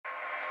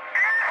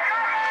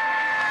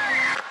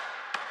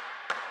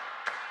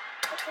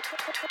Tour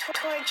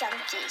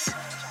Junkies.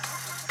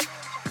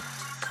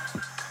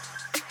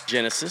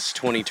 Genesis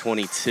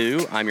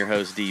 2022. I'm your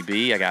host,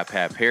 DB. I got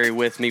Pat Perry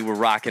with me. We're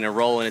rocking and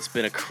rolling. It's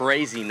been a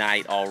crazy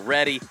night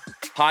already.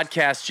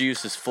 Podcast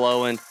juice is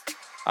flowing.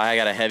 I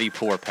got a heavy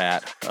pour,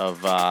 Pat,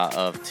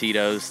 of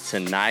Tito's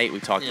tonight. We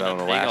talked about it on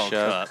the last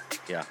show. Cup.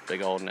 Yeah,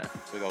 big old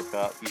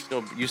cup.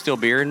 You still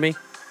beering me?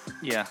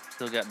 Yeah,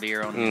 still got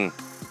beer on me.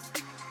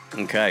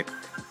 Okay.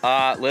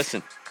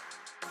 Listen.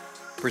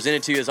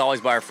 Presented to you, as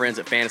always, by our friends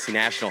at Fantasy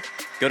National.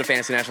 Go to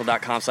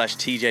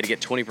fantasynational.com/TJ to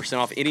get 20%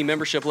 off any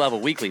membership level,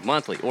 weekly,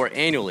 monthly, or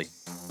annually.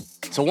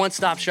 It's a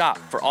one-stop shop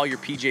for all your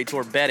PGA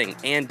Tour betting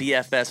and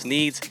DFS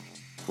needs.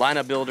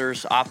 Lineup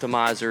builders,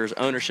 optimizers,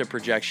 ownership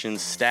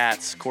projections,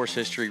 stats, course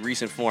history,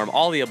 recent form,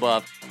 all the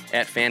above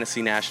at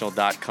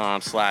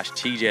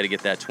fantasynational.com/TJ to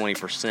get that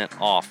 20%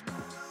 off.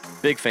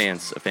 Big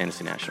fans of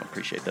Fantasy National.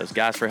 Appreciate those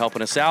guys for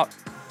helping us out.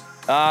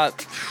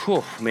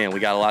 Man, we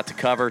got a lot to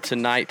cover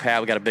tonight,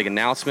 Pat. We got a big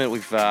announcement.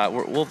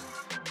 It'll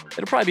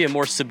probably be a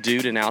more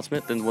subdued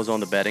announcement than was on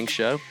the betting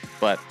show.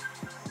 But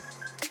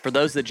for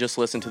those that just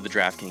listened to the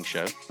DraftKings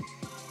show,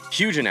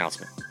 huge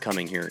announcement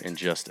coming here in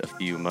just a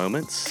few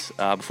moments.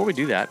 Before we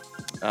do that,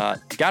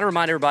 got to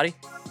remind everybody,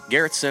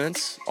 Garrett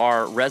Simmons,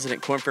 our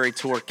resident Korn Ferry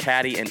Tour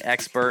caddy and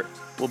expert,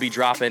 will be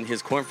dropping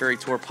his Korn Ferry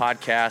Tour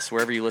podcast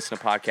wherever you listen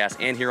to podcasts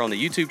and here on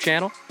the YouTube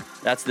channel.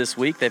 That's this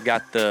week. They've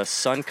got the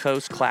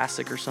Suncoast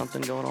Classic or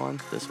something going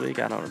on this week.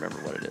 I don't remember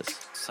what it is.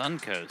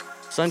 Suncoast.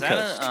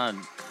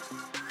 Suncoast.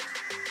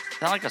 Is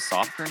that like a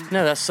soft drink?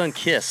 No, that's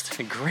Sunkissed.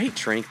 A great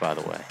drink, by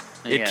the way.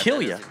 It'd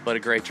kill you, but a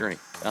great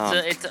drink.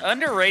 It's an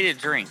underrated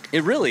drink.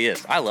 It really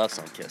is. I love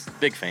Sunkissed.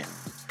 Big fan.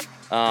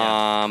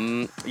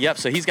 Yep,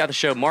 so he's got the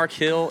show. Mark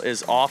Hill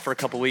is off for a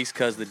couple weeks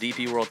because the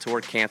DP World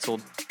Tour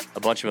canceled a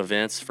bunch of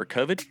events for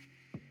COVID.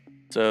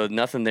 So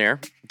nothing there.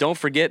 Don't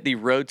forget the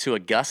Road to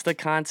Augusta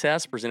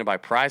contest presented by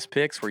Prize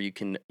Picks, where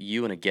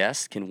you and a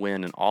guest can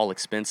win an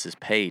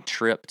all-expenses-paid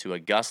trip to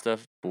Augusta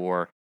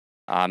for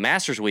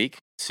Masters Week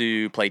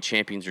to play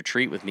Champions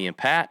Retreat with me and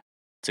Pat,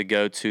 to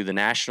go to the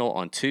National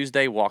on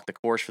Tuesday, walk the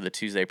course for the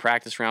Tuesday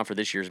practice round for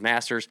this year's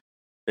Masters.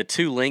 The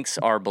two links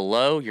are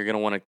below. You're going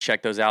to want to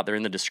check those out. They're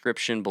in the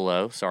description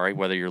below. Sorry,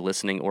 whether you're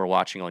listening or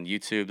watching on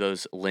YouTube,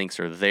 those links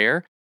are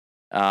there.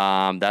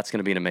 That's going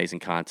to be an amazing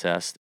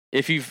contest.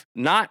 If you've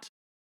not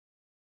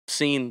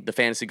seen the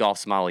Fantasy Golf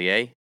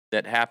Sommelier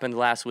that happened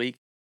last week,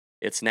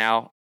 it's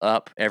now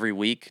up every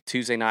week,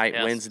 Tuesday night,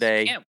 Yes.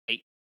 Wednesday Can't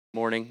wait.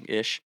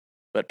 morning-ish.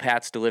 But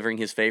Pat's delivering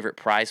his favorite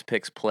Prize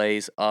Picks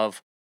plays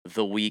of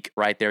the week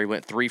right there. He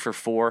went 3 for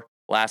 4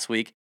 last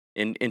week.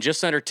 In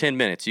just under 10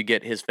 minutes, you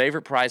get his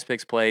favorite Prize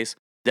Picks plays,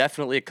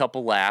 definitely a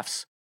couple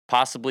laughs,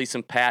 possibly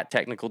some Pat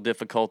technical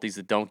difficulties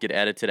that don't get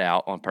edited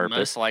out on purpose.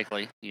 Most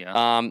likely,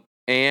 yeah.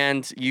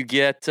 And you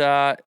get,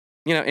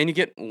 you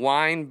get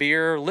wine,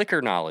 beer,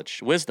 liquor knowledge,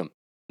 wisdom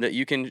that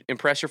you can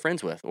impress your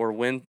friends with or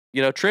win,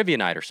 trivia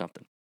night or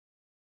something.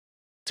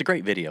 It's a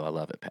great video. I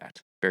love it,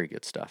 Pat. Very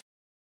good stuff.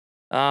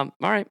 All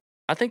right.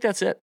 I think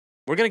that's it.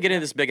 We're going to get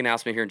into this big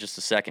announcement here in just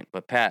a second.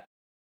 But, Pat,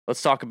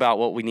 let's talk about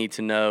what we need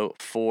to know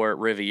for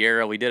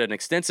Riviera. We did an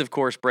extensive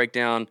course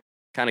breakdown,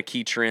 kind of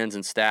key trends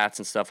and stats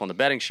and stuff on the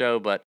betting show.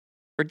 But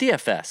for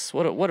DFS,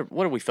 what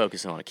are we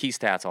focusing on? Key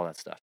stats, all that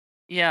stuff.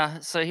 Yeah,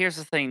 so here's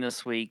the thing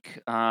this week.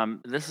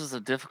 This is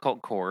a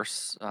difficult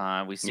course.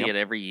 We see it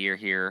every year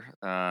here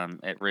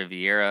at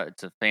Riviera.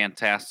 It's a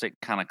fantastic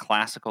kind of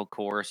classical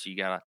course. You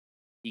got,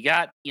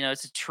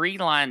 it's a tree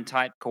line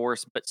type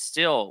course, but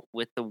still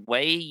with the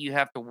way you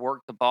have to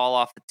work the ball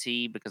off the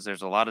tee, because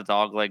there's a lot of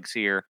dog legs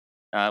here.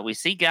 We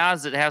see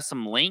guys that have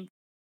some length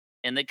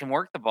and that can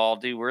work the ball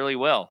do really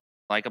well,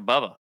 like a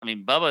Bubba. I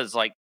mean, Bubba is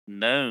like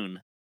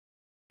known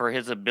for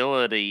his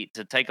ability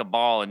to take a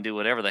ball and do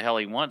whatever the hell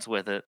he wants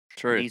with it.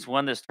 True. He's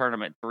won this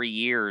tournament 3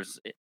 years.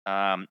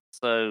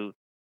 So,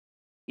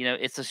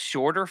 it's a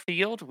shorter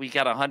field. We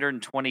got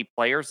 120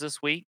 players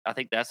this week. I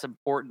think that's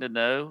important to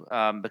know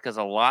because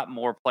a lot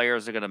more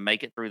players are going to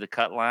make it through the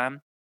cut line.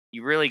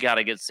 You really got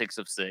to get 6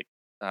 of 6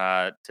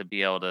 to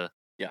be able to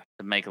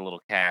make a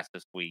little cash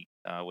this week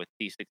with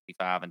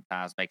T65 and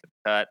ties making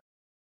the cut.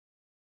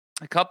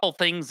 A couple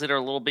things that are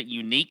a little bit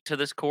unique to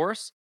this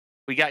course.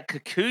 We got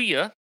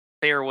Kikuyu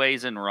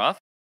fairways and rough.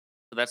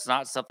 So that's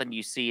not something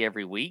you see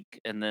every week.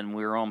 And then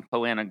we're on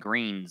Poana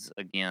greens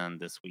again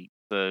this week.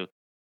 So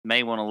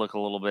may want to look a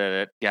little bit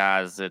at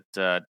guys that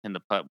tend to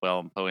putt well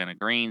on Poana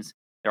greens.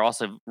 They're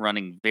also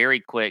running very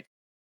quick,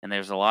 and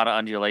there's a lot of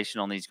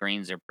undulation on these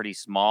greens. They're pretty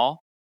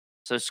small.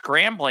 So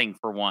scrambling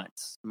for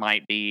once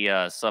might be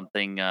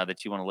something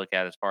that you want to look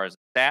at as far as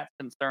stats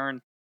concerned.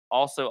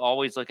 Also,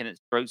 always looking at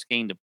strokes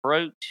gained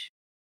approach,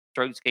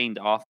 strokes gained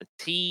off the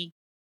tee.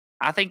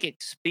 I think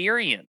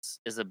experience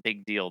is a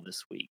big deal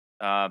this week.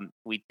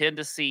 We tend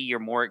to see your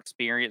more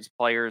experienced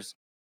players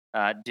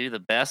do the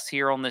best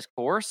here on this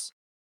course.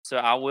 So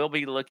I will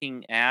be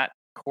looking at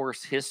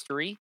course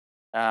history.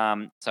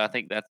 So I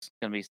think that's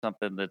going to be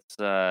something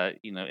that's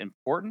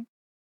important.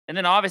 And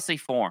then obviously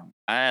form.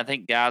 I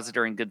think guys that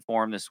are in good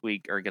form this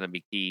week are going to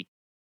be key.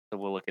 So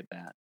we'll look at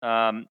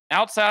that.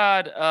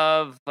 Outside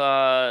of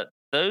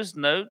those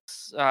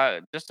notes,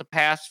 just a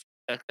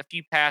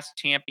few past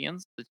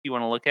champions that you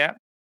want to look at.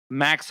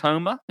 Max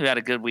Homa, who had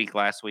a good week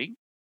last week,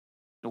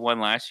 who won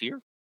last year.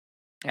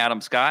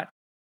 Adam Scott,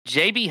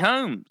 JB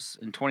Holmes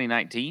in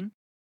 2019.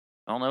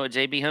 I don't know what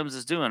JB Holmes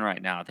is doing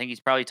right now. I think he's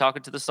probably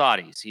talking to the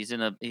Saudis. He's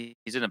in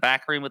a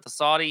back room with the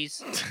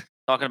Saudis,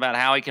 talking about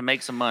how he can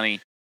make some money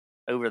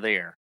over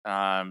there.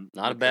 Not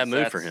a bad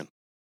move for him.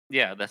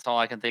 Yeah, that's all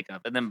I can think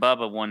of. And then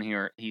Bubba won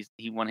here.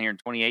 He won here in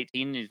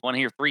 2018. And he's won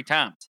here 3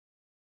 times.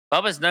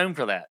 Bubba's known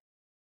for that.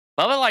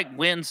 Bubba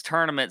wins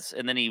tournaments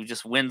and then he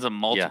just wins them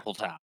multiple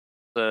times.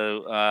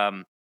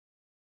 So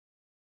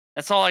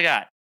that's all I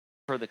got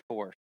for the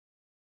course.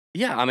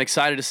 Yeah, I'm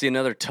excited to see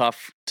another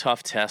tough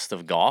test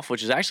of golf,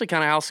 which is actually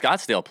kind of how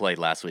Scottsdale played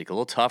last week. A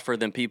little tougher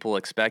than people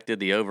expected.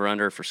 The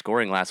over-under for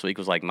scoring last week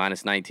was like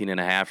minus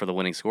 19.5 for the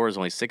winning score. Is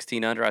only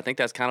 16 under. I think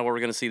that's kind of what we're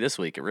going to see this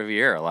week at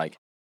Riviera.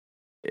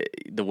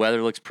 The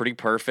weather looks pretty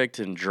perfect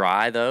and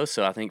dry, though,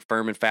 so I think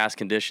firm and fast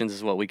conditions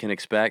is what we can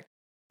expect.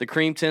 The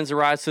cream tends to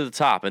rise to the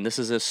top, and this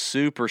is a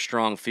super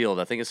strong field.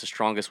 I think it's the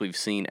strongest we've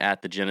seen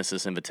at the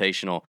Genesis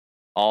Invitational.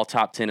 All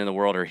top 10 in the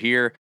world are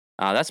here.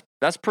 That's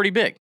pretty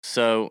big.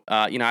 So,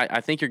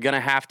 I think you're going to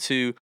have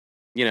to,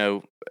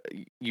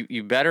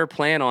 you better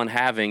plan on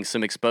having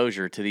some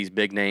exposure to these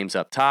big names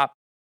up top.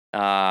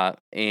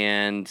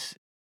 And,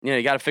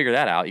 you got to figure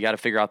that out. You got to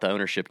figure out the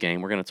ownership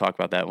game. We're going to talk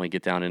about that when we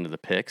get down into the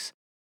picks.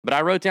 But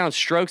I wrote down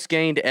strokes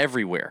gained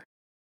everywhere.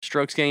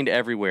 Strokes gained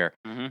everywhere.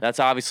 Mm-hmm. That's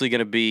obviously going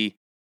to be,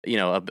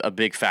 a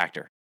big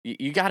factor.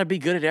 You got to be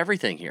good at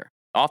everything here.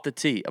 Off the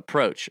tee,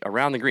 approach,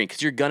 around the green,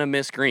 because you're going to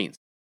miss greens.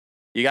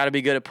 You got to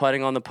be good at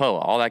putting on the POA,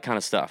 all that kind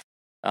of stuff.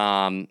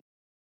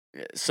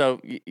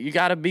 So you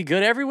got to be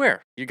good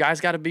everywhere. You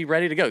guys got to be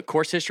ready to go.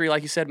 Course history,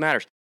 like you said,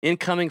 matters.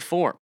 Incoming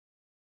form.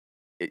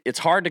 It's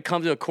hard to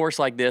come to a course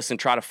like this and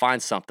try to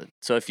find something.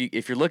 So if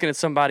you're looking at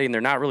somebody and they're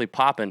not really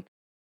popping,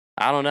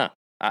 I don't know.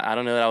 I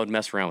don't know that I would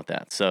mess around with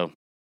that. So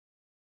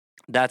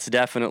that's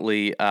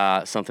definitely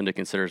something to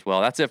consider as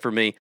well. That's it for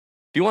me.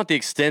 If you want the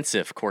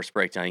extensive course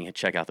breakdown, you can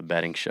check out the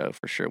betting show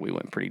for sure. We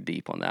went pretty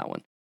deep on that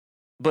one.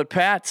 But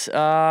Pat,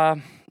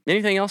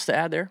 anything else to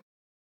add there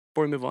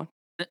before we move on?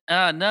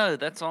 No,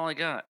 that's all I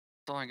got.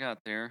 That's all I got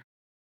there.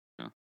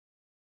 Yeah.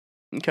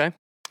 Okay.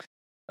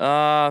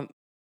 I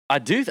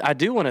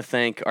do want to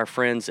thank our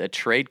friends at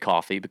Trade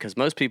Coffee, because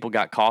most people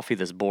got coffee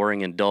that's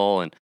boring and dull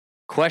and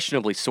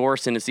questionably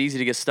sourced, and it's easy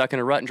to get stuck in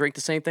a rut and drink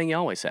the same thing you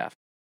always have.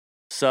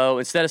 So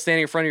instead of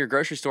standing in front of your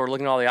grocery store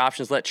looking at all the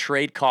options, let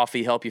Trade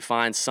Coffee help you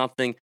find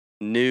something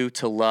new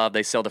to love.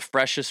 They sell the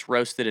freshest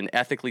roasted and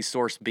ethically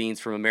sourced beans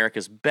from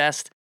America's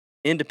best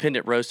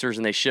independent roasters,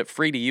 and they ship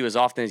free to you as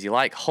often as you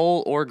like,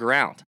 whole or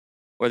ground.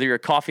 Whether you're a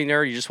coffee nerd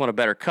or you just want a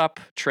better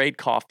cup, Trade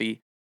Coffee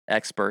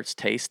experts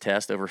taste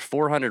test over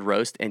 400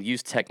 roasts and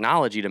use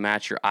technology to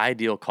match your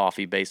ideal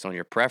coffee based on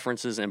your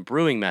preferences and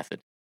brewing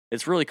method.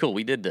 It's really cool.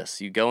 We did this.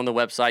 You go on the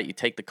website, you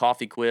take the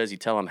coffee quiz, you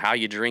tell them how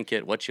you drink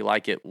it, what you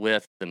like it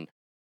with, and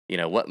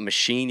what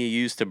machine you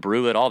use to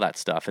brew it, all that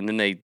stuff. And then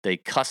they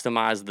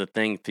customize the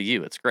thing to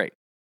you. It's great.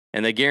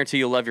 And they guarantee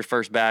you'll love your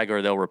first bag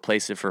or they'll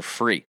replace it for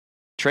free.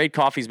 Trade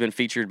Coffee's been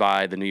featured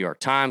by the New York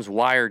Times,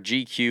 Wired,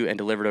 GQ, and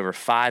delivered over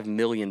 5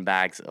 million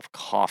bags of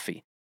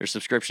coffee. Their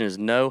subscription is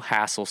no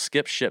hassle,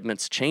 skip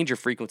shipments, change your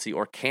frequency,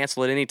 or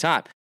cancel at any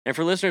time. And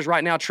for listeners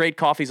right now, Trade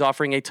Coffee's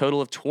offering a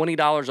total of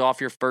 $20 off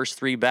your first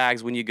 3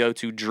 bags when you go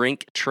to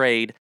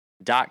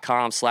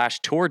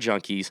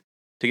drinktrade.com/tourjunkies.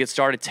 To get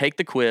started, take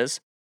the quiz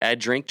at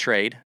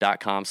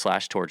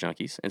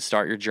drinktrade.com/tourjunkies and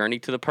start your journey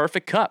to the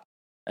perfect cup.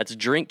 That's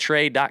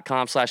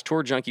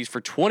drinktrade.com/tourjunkies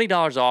for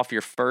 $20 off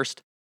your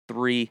first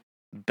 3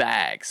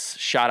 bags.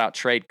 Shout out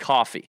Trade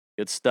Coffee.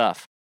 Good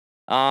stuff.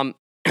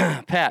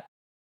 Pat,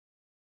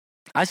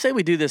 I say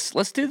we do this.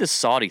 Let's do this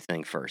Saudi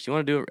thing first. You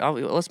want to do it?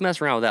 Let's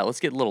mess around with that.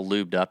 Let's get a little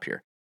lubed up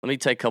here. Let me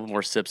take a couple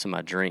more sips of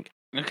my drink.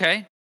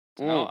 Okay.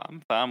 Oh,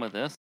 I'm fine with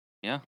this.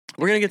 Yeah.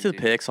 We're going to get to the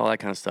picks, all that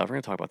kind of stuff. We're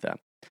going to talk about that.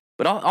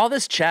 But all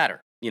this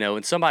chatter,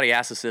 and somebody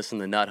asked us this in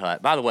the Nut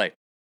Hut. By the way,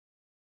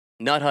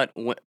 Nut Hut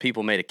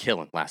people made a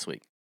killing last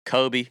week.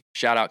 Kobe,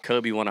 shout out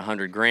Kobe, won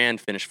 $100,000,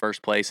 finished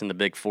first place in the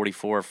big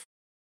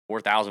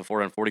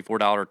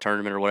 $4,444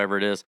 tournament or whatever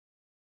it is.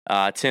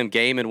 Tim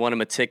Gaiman won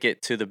him a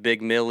ticket to the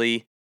big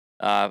Millie,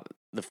 the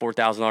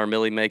 $4,000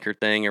 Millie Maker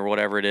thing or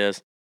whatever it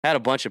is. Had a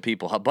bunch of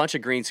people, a bunch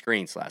of green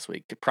screens last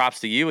week.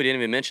 Props to you. We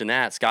didn't even mention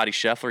that. Scotty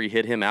Scheffler, you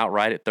hit him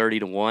outright at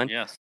 30-1.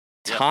 Yes.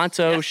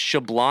 Tonto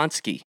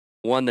Shablonsky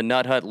won the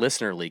Nut Hut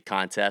Listener League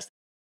contest.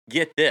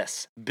 Get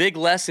this. Big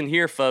lesson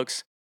here,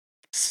 folks.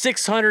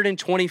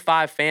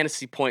 625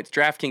 fantasy points,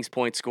 DraftKings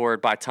points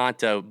scored by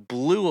Tonto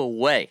blew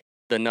away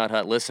the Nut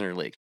Hut Listener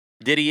League.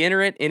 Did he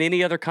enter it in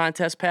any other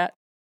contest, Pat?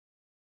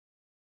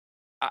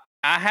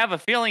 I have a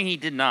feeling he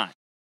did not.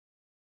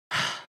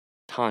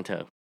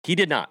 Tonto. He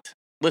did not.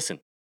 Listen,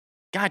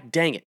 God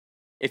dang it.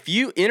 If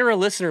you enter a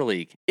listener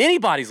league,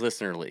 anybody's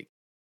listener league,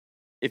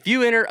 if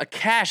you enter a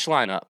cash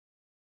lineup,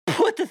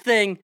 put the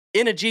thing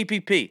in a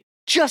GPP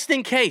just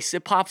in case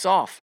it pops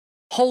off.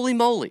 Holy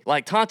moly.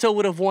 Like Tonto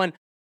would have won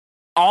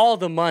all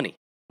the money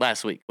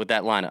last week with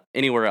that lineup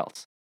anywhere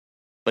else.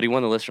 but he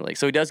won the Listener League.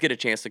 So he does get a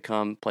chance to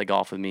come play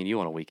golf with me and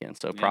you on a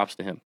weekend. So props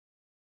to him.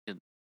 Good.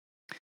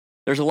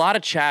 There's a lot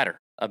of chatter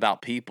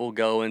about people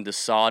going to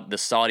the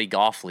Saudi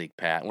Golf League,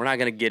 Pat. We're not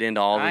going to get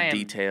into all the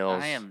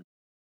details.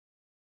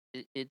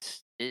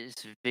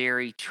 It's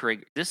very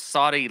trigger. This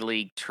Saudi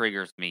league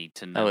triggers me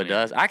to know. Oh, it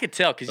does. I could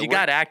tell because you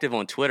got active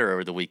on Twitter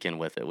over the weekend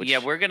with it. Yeah,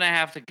 we're gonna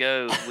have to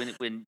go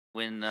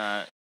when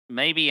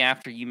maybe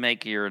after you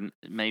make your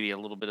maybe a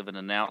little bit of an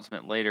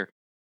announcement later,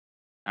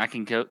 I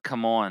can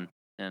come on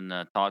and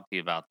talk to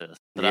you about this.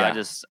 But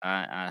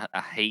I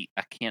hate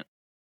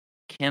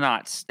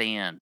cannot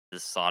stand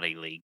this Saudi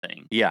league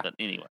thing. Yeah. But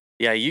anyway.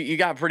 Yeah, you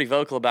got pretty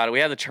vocal about it. We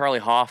had the Charlie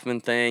Hoffman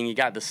thing. You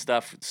got the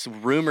stuff,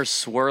 rumors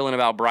swirling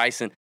about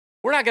Bryson.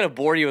 We're not going to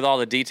bore you with all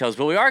the details,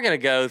 but we are going to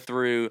go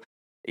through,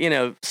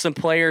 some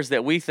players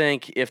that we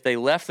think if they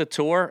left the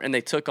tour and they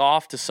took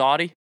off to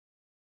Saudi,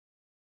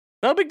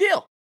 no big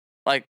deal.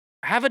 Like,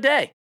 have a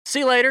day. See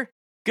you later.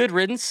 Good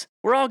riddance.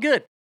 We're all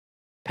good.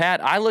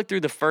 Pat, I looked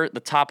through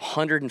the top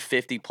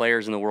 150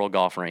 players in the world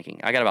golf ranking.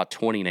 I got about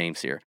 20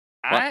 names here.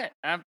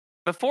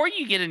 Before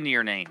you get into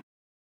your name,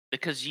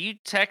 because you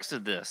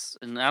texted this,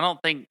 and I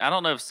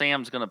don't know if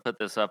Sam's going to put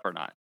this up or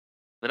not,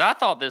 but I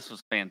thought this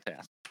was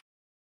fantastic.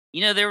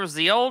 There was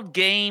the old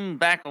game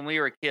back when we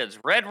were kids.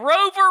 Red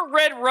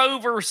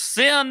Rover,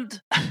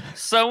 send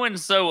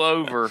so-and-so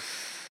over.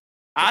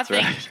 I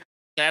think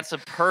that's a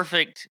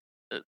perfect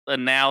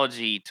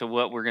analogy to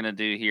what we're going to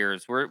do here.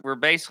 Is we're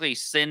basically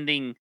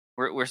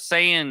we're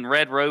saying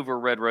Red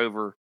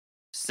Rover,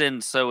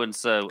 send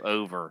so-and-so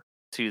over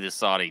to the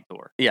Saudi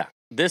tour. Yeah.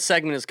 This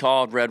segment is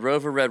called Red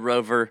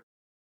Rover,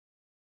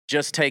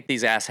 just take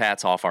these ass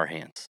hats off our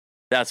hands.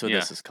 That's what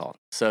this is called.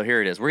 So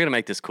here it is. We're going to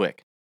make this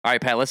quick. All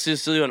right, Pat, let's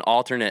just do an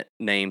alternate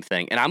name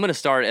thing. And I'm going to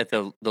start at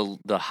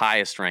the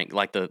highest rank,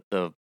 like the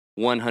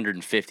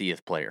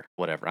 150th player,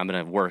 whatever. I'm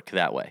going to work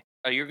that way.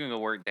 Oh, you're going to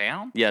work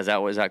down? Yeah, is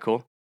that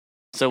cool?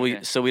 So we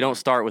don't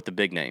start with the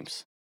big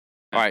names.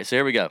 All right, so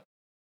here we go.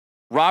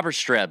 Robert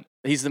Streb.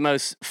 He's the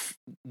most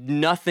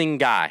nothing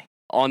guy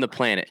on the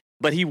planet.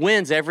 But he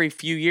wins every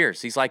few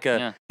years. He's like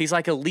a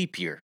leap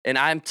year, and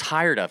I'm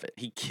tired of it.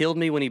 He killed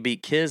me when he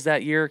beat Kiz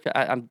that year.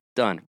 I'm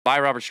done.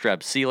 Bye, Robert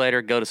Streb. See you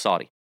later. Go to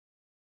Saudi.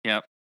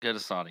 Yep, go to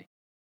Saudi.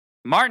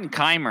 Martin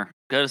Keimer,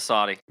 go to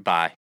Saudi.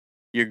 Bye.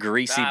 Your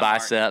greasy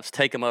biceps. Martin.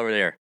 Take him over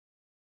there.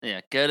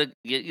 Yeah,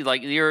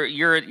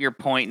 you're at your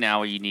point now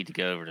where you need to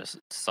go over to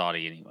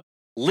Saudi anyway.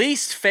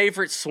 Least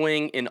favorite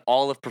swing in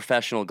all of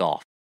professional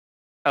golf.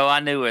 Oh,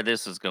 I knew where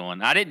this was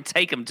going. I didn't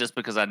take him just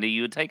because I knew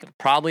you would take him.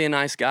 Probably a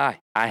nice guy.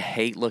 I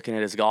hate looking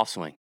at his golf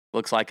swing.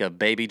 Looks like a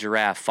baby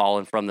giraffe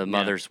falling from the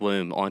mother's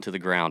womb onto the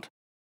ground.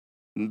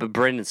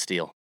 Brendan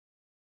Steele.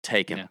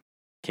 Take him. Yeah.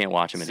 Can't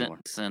watch him anymore.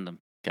 Send him.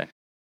 Okay.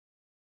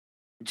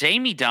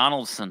 Jamie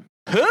Donaldson.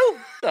 Who?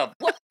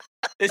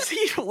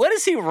 What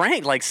is he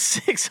ranked? Like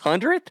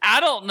 600th? I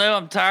don't know.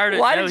 I'm tired of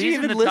it. Why did you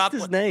even list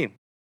his name?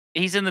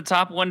 He's in the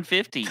top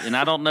 150, and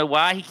I don't know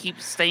why he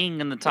keeps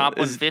staying in the top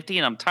 150,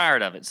 and I'm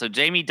tired of it. So,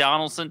 Jamie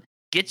Donaldson,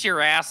 get your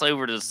ass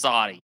over to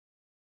Saudi.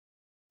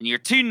 And you're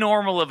too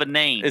normal of a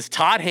name. Is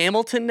Todd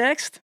Hamilton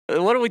next?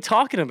 What are we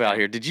talking about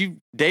here?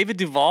 David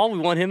Duval, we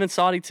want him in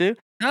Saudi too?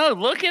 No,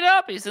 look it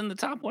up. He's in the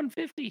top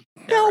 150.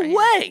 No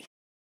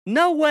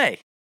way.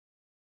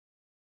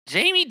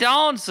 Jamie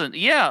Donaldson.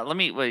 Yeah, let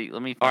me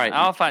find. All right,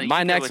 I'll find it.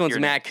 My next one's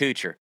Matt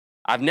Kuchar.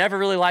 I've never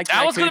really liked Matt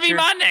Kuchar. That was going to be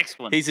my next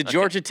one. He's a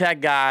Georgia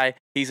Tech guy.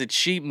 He's a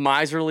cheap,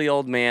 miserly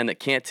old man that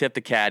can't tip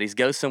the caddies.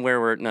 Go somewhere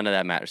where none of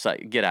that matters. So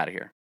get out of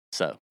here.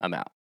 So I'm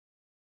out.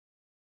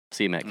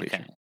 See you, Matt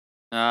Kuchar.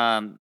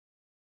 Okay.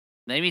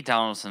 Maybe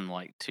Donaldson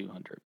like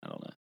 200. I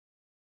don't know.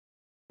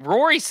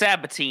 Rory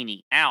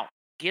Sabatini out.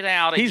 Get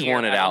out of here. He's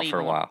won it out for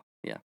a while.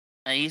 Yeah.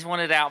 He's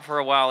won it out for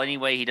a while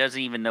anyway. He doesn't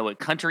even know what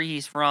country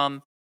he's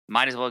from.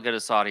 Might as well go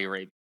to Saudi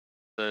Arabia.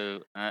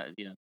 So,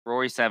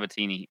 Rory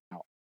Sabatini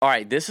out. All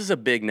right, this is a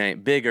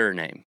bigger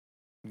name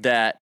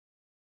that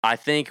I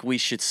think we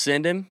should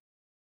send him,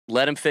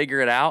 let him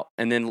figure it out,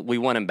 and then we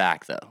want him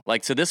back, though.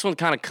 So this one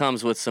kind of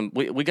comes with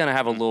we're going to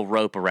have a little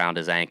rope around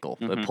his ankle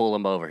and pull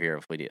him over here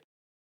if we do.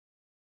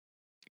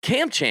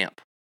 Cam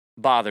Champ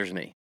bothers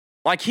me.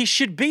 He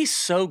should be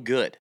so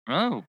good.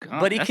 Oh, God.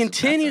 But he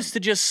continues to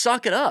just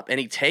suck it up, and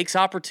he takes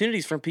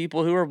opportunities from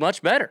people who are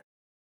much better.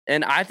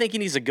 And I think he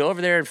needs to go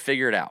over there and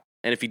figure it out.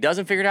 And if he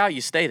doesn't figure it out,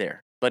 you stay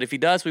there. But if he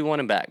does, we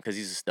want him back because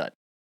he's a stud.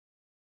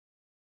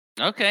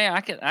 Okay,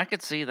 I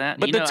could see that.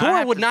 But the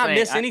tour would not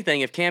miss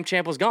anything if Cam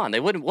Champ was gone. They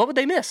wouldn't. What would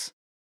they miss?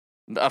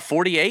 A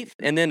 48th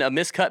and then a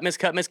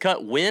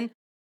miscut win,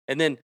 and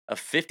then a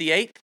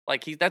 58th.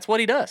 That's what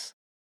he does.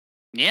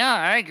 Yeah,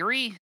 I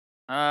agree.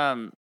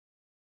 I'm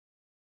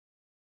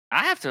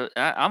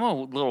a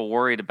little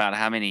worried about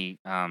how many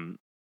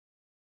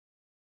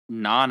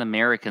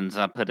non-Americans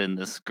I put in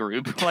this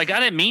group. I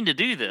didn't mean to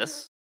do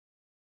this.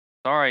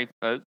 Sorry,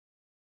 folks.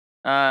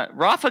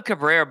 Rafa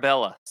Cabrera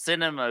Bella,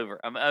 send him over.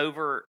 I'm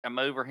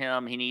over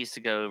him. He needs to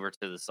go over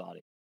to the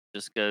Saudi.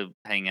 Just go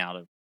hang out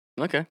over.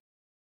 Okay.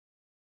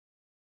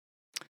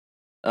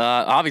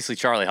 Obviously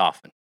Charlie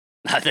Hoffman.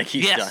 I think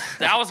he's done.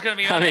 That was going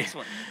to be my next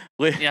one.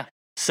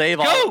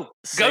 Go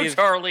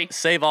Charlie.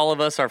 Save all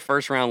of us our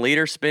first round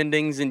leader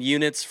spendings and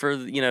units for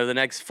the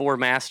next 4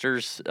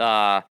 Masters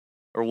or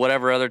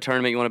whatever other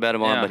tournament you want to bet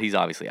him on. Yeah. But he's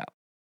obviously out.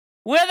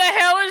 Where the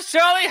hell is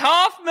Charlie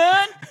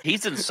Hoffman?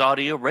 He's in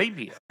Saudi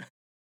Arabia.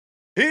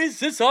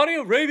 He's in Saudi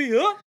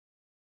Arabia.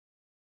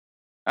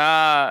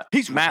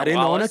 He's Matt riding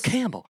Wallace. on a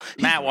camel.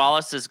 Matt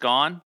Wallace is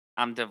gone.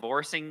 I'm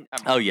divorcing.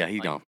 Oh yeah,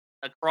 he's gone.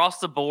 Across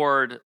the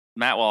board,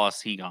 Matt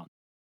Wallace, he gone.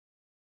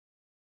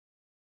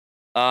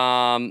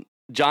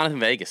 Jonathan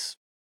Vegas.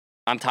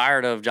 I'm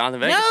tired of Jonathan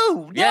Vegas.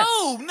 No.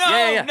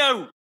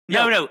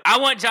 I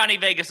want Johnny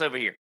Vegas over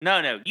here.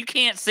 No. You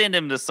can't send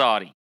him to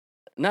Saudi.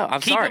 No,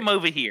 I'm Keep sorry. him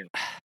over here.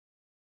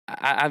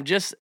 I'm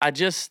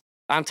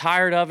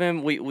tired of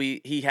him.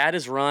 He had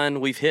his run.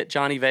 We've hit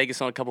Johnny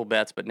Vegas on a couple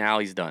bets, but now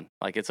he's done.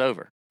 Like, it's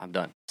over. I'm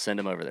done. Send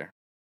him over there.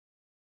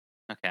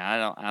 Okay,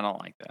 I don't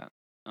like that.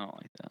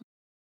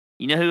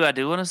 You know who I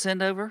do want to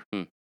send over?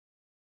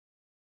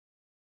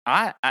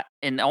 I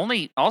and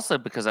only also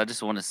because I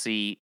just want to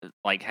see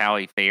like how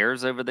he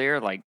fares over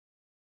there, like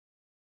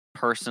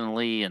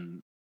personally and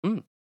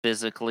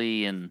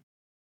physically and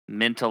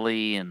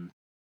mentally and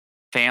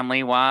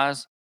family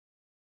wise.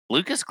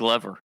 Lucas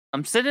Glover.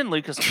 I'm sending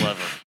Lucas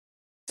Glover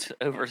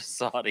over to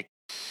Saudi.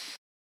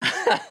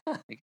 I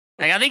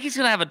think he's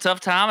gonna have a tough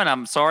time, and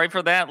I'm sorry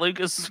for that,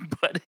 Lucas.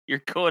 But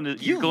you're going to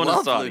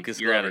Saudi. Lucas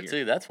You're out Glover of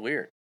here. too. That's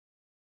weird.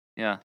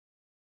 Yeah.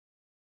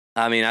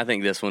 I mean, I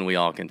think this one we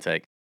all can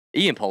take.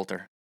 Ian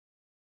Poulter.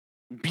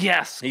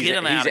 Yes, He's get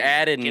him out. He's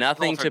added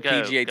nothing Poulter, to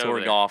PGA go Tour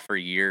there. golf for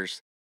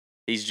years.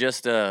 He's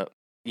just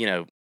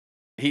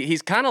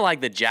he's kind of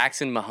like the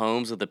Jackson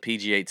Mahomes of the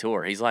PGA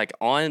Tour. He's like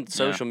on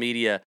social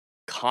media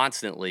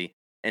constantly,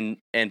 and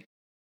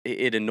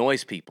it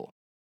annoys people.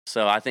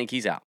 So I think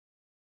he's out.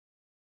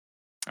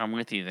 I'm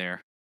with you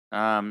there.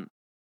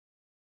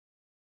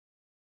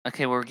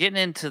 Okay, we're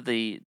getting into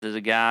the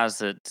guys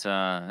that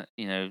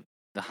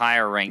the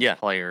higher ranked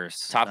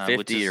players, top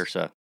 50 or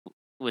so,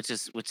 which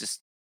is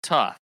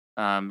tough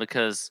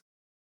because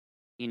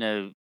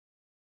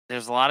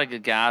there's a lot of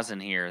good guys in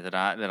here that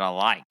I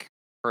like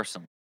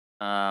personally.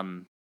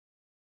 But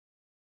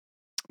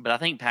I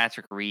think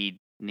Patrick Reed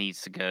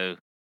needs to go.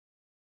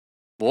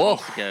 Whoa!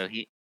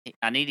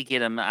 I need to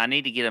get him. I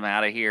need to get him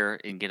out of here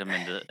and get him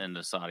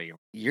into Saudi.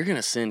 You're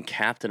gonna send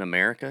Captain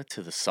America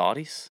to the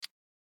Saudis?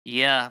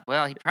 Yeah.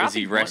 Well, he probably is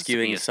he wants to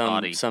be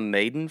rescuing some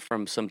maiden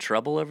from some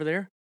trouble over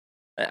there?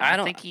 I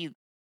don't think he.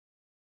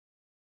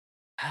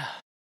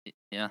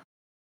 Yeah,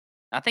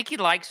 I think he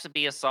likes to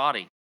be a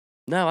Saudi.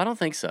 No, I don't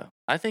think so.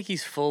 I think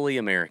he's fully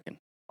American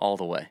all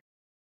the way.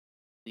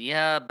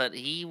 Yeah, but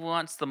he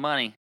wants the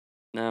money.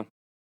 No,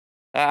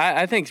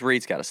 I think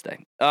Reed's got to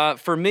stay.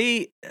 For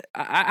me,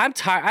 I'm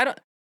tired.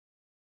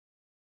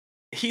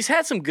 He's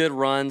had some good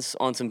runs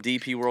on some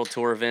DP World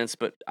Tour events,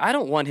 but I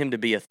don't want him to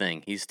be a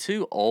thing. He's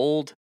too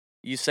old.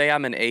 You say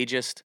I'm an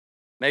ageist.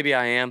 Maybe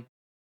I am.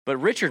 But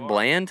Richard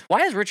Bland,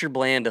 why is Richard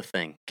Bland a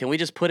thing? Can we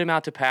just put him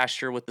out to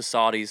pasture with the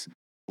Saudis?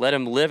 Let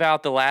him live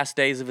out the last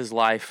days of his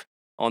life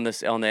on the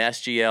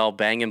SGL,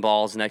 banging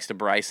balls next to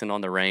Bryson on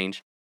the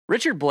range.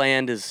 Richard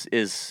Bland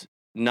is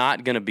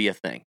not going to be a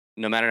thing,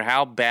 no matter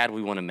how bad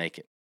we want to make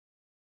it.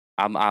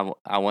 I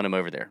want him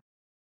over there.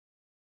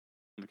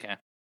 Okay.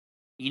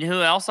 You know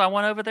who else I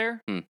want over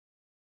there? Hmm.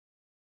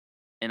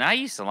 And I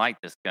used to like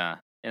this guy,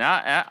 and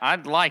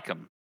I'd like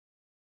him.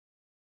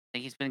 I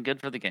think he's been good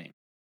for the game.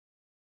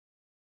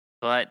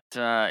 But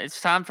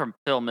it's time for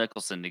Phil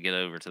Mickelson to get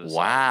over to the Saudis.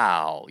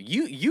 Wow,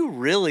 you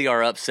really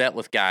are upset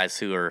with guys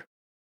who are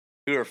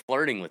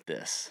flirting with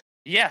this.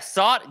 Yeah,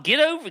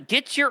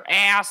 get your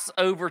ass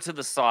over to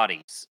the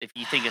Saudis if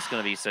you think it's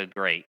going to be so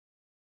great,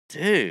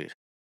 dude.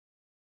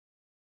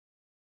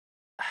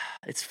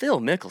 It's Phil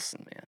Mickelson,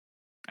 man.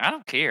 I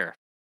don't care.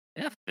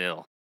 Yeah,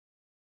 Phil.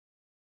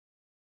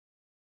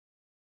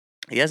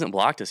 He hasn't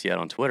blocked us yet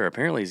on Twitter.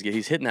 Apparently,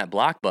 he's hitting that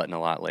block button a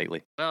lot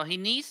lately. Well, he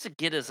needs to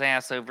get his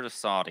ass over to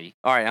Saudi.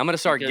 All right, I'm going to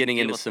start getting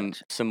into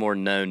some more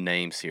known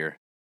names here.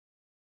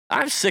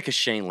 I'm sick of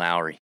Shane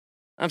Lowry.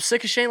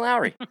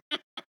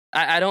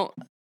 I don't.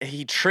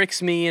 He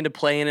tricks me into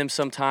playing him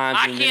sometimes.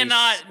 I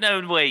cannot.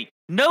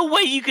 No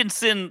way you can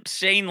send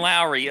Shane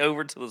Lowry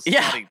over to the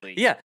Saudi league.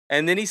 Yeah,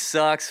 and then he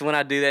sucks when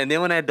I do that. And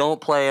then when I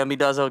don't play him, he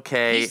does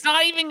okay. He's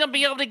not even going to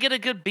be able to get a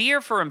good beer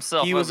for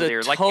himself over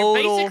there. Like you're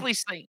basically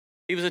saying.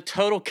 He was a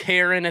total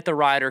Karen at the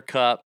Ryder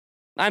Cup.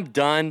 I'm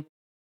done.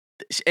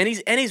 And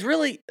he's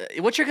really,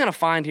 what you're going to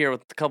find here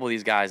with a couple of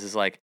these guys is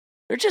like,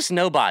 they're just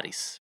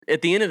nobodies.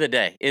 At the end of the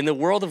day, in the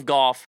world of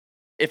golf,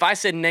 if I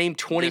said name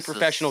 20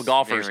 professional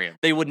golfers,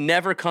 they would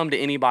never come to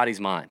anybody's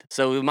mind.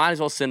 So we might as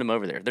well send them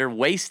over there. They're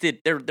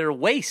wasted. They're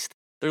waste.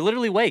 They're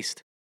literally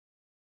waste.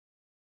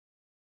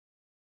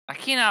 I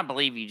cannot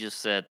believe you just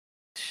said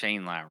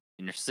Shane Lowry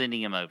and you're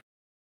sending him over.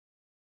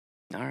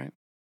 All right.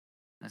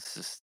 That's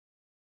just,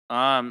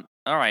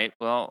 all right.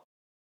 Well,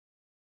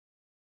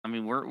 I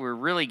mean, we're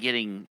really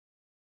getting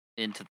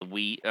into the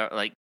weed.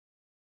 Like,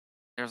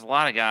 there's a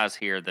lot of guys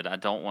here that I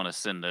don't want to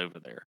send over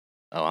there.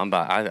 Oh,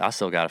 I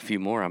still got a few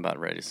more I'm about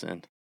ready to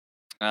send.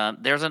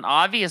 There's an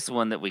obvious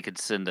one that we could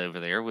send over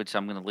there, which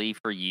I'm going to leave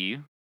for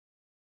you.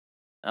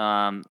 But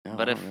I don't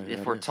know who if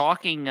that we're is.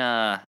 talking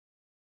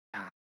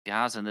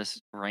guys in this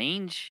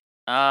range,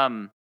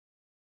 I'm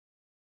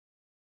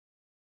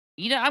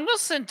gonna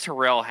send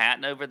Terrell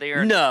Hatton over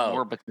there No.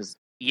 more because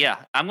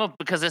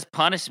because it's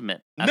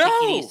punishment. I think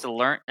he needs No. to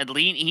learn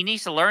he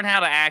needs to learn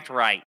how to act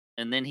right,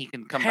 and then he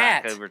can come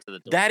back Pat, over to the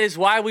door. that is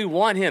why we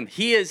want him.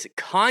 He is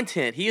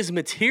content. He is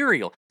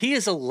material. He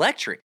is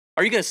electric.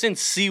 Are you going to send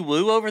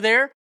Siwoo over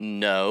there?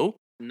 No.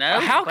 No,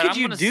 How but could I'm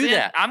you gonna do send-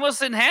 that? I'm gonna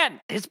send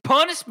Hatton. It's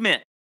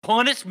punishment.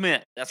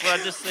 Punishment. That's what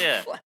I just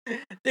said.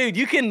 Dude,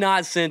 you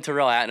cannot send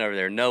Terrell Hatton over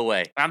there. No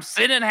way. I'm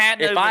sending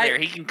Hatton If over I- there.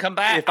 He can come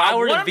back. if I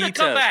were to want him to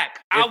come veto-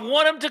 back. I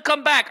want him to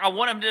come back. I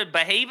want him to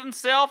behave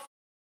himself for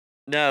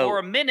No.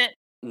 a minute.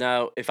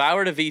 No. If I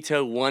were to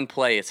veto one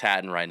play, it's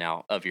Hatton right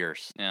now of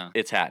yours. Yeah.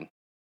 It's Hatton.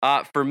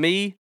 For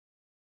me,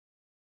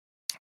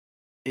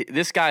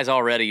 this guy's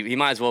already. He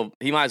might as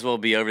well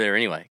be over there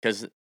anyway.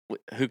 Because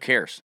who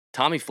cares?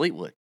 Tommy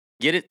Fleetwood,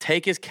 get it.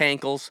 Take his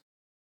cankles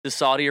to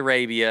Saudi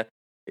Arabia.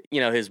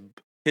 His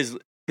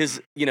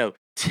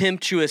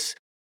temptuous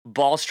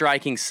ball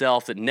striking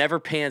self that never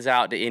pans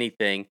out to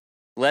anything.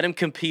 Let him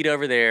compete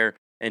over there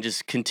and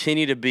just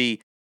continue to be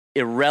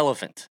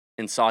irrelevant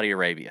in Saudi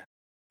Arabia.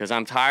 Because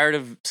I'm tired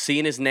of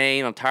seeing his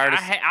name. I'm tired of.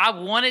 I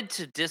wanted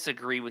to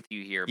disagree with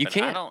you here, You but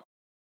can't.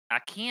 I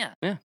can't.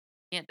 Yeah.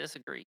 Can't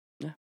disagree.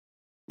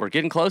 We're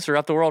getting closer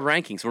up the world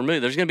rankings. We're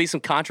moving. There's going to be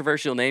some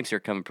controversial names here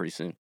coming pretty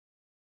soon.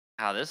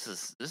 Wow, this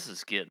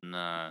is getting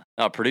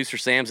Producer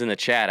Sam's in the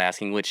chat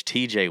asking which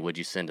TJ would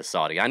you send to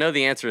Saudi. I know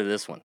the answer to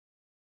this one.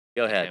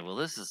 Go ahead. okay, well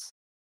this is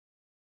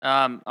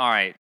all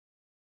right.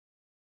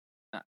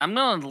 I'm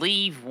gonna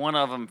leave one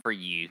of them for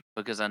you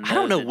because I know I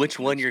don't know that- which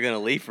one you're going to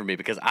leave for me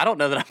because I don't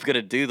know that I'm going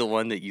to do the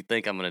one that you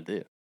think I'm going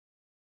to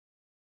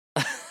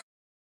do.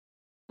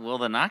 Well,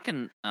 then I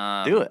can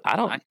Do it. I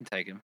can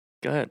take him.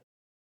 Go ahead.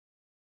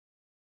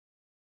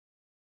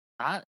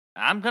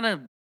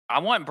 I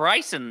want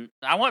Bryson.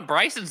 I want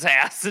Bryson's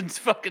ass in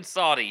fucking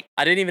Saudi.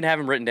 I didn't even have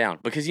him written down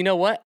because you know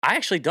what? I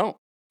actually don't.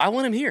 I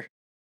want him here.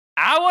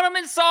 I want him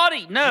in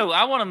Saudi. No,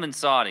 I want him in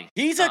Saudi.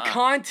 He's a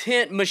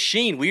content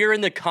machine. We are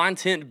in the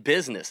content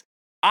business.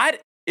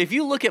 If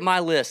you look at my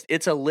list,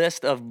 it's a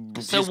list of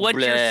So just what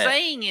you're bleh.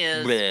 saying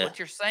is,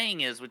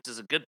 Bleh. which is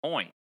a good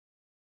point,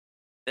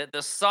 that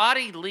the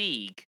Saudi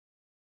league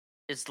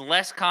is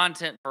less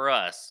content for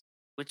us.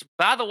 Which,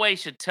 by the way,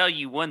 should tell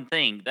you one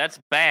thing: that's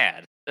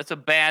bad. That's a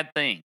bad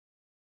thing.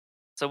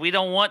 So we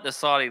don't want the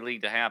Saudi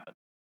league to happen.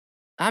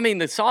 I mean,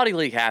 the Saudi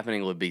league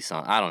happening would be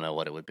something. I don't know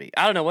what it would be.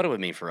 I don't know what it would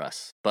mean for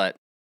us. But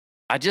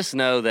I just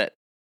know that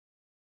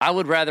I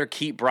would rather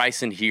keep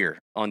Bryson here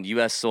on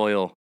U.S.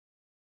 soil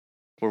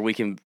where we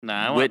can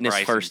witness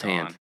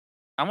firsthand.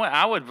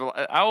 I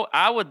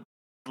would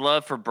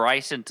love for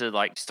Bryson to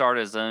like start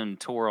his own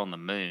tour on the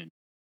moon.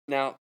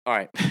 Now, all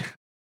right.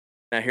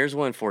 Now, here's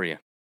one for you.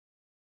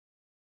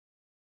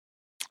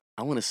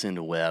 I want to send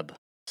a Webb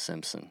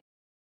Simpson.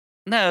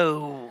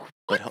 No,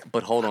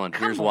 but hold on.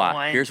 Come Here's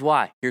why. on. Here's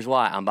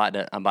why. I'm about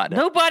to.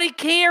 Nobody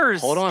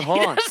cares. Hold on, He hold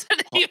on.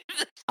 doesn't even-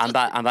 I'm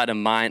about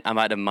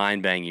to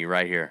mind bang you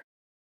right here.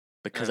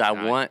 Because Oh, I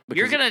God. want.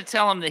 You're Because gonna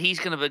tell him that he's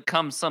gonna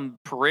become some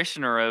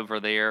parishioner over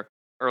there,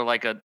 or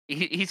like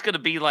he's gonna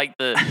be like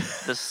the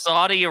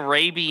Saudi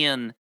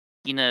Arabian,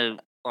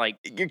 like.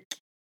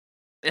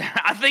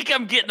 I think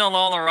I'm getting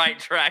on the right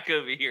track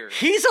over here.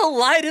 he's a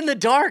light in the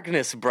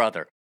darkness,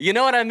 brother. You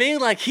know what I mean?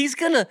 Like he's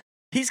gonna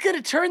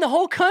turn the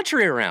whole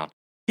country around.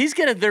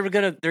 They're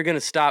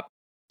gonna stop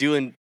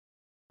doing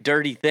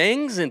dirty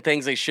things and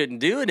things they shouldn't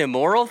do and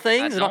immoral I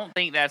things. and all. don't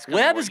think that's gonna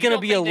Webb work. is You going to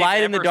don't be a think they've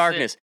light in the ever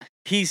darkness.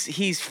 He's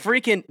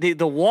freaking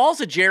the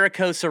walls of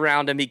Jericho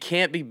surround him. He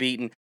can't be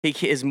beaten.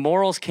 His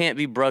morals can't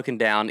be broken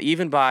down,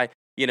 even by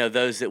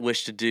those that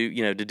wish to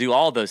do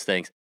all those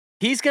things.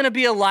 He's going to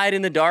be a light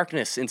in the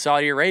darkness in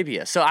Saudi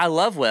Arabia. So I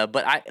love Webb,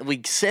 but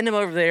we send him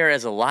over there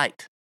as a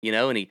light,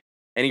 and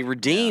he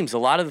redeems a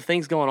lot of the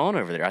things going on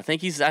over there. I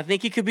think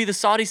he could be the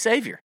Saudi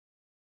savior.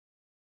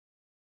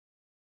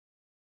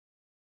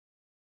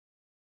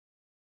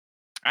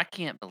 I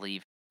can't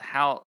believe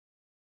how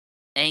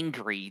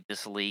angry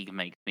this league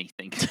makes me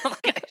think.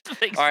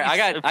 All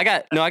right,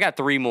 I got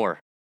three more.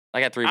 I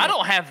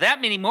don't have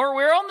that many more.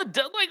 We're on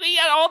we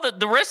got all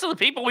the rest of the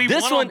people we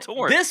This won one, on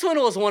tour. this one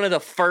was one of the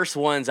first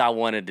ones I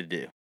wanted to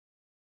do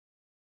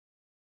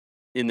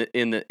in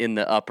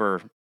the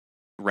upper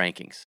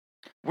rankings.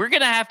 We're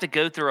gonna have to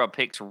go through our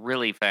picks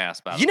really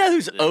fast. By the You know way.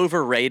 who's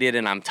overrated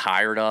and I'm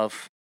tired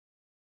of,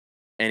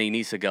 and he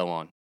needs to go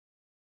on?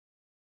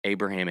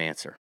 Abraham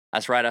Answer.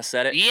 That's right, I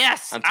said it.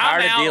 Yes, I'm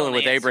tired of out dealing on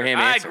with Answer. Abraham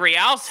I Answer. agree.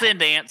 I'll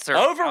send Answer.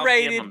 I'll give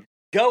Overrated. him-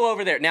 Go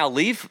over there now.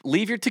 Leave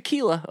your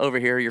tequila over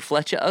here. Your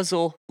Flecha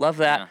Azul. Love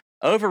that.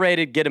 Yeah.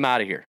 Overrated. Get him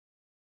out of here.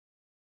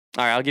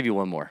 All right, I'll give you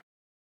one more.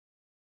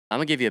 I'm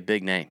gonna give you a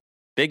big name.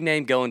 Big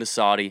name going to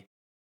Saudi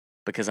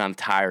because I'm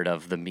tired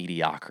of the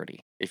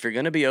mediocrity if you're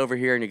going to be over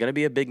here and you're going to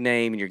be a big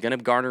name and you're going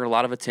to garner a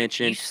lot of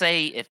attention, You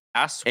say if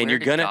I swear you're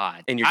to gonna-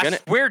 God, and you're I gonna-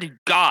 swear to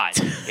God,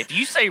 if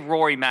you say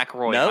Rory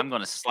McIlroy, Nope. I'm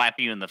going to slap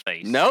you in the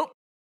face. nope.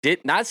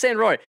 Not saying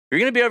Roy. You're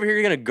going to be over here.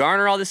 You're going to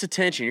garner all this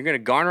attention. You're going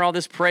to garner all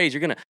this praise.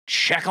 You're going to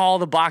check all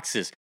the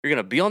boxes. You're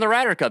going to be on the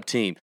Ryder Cup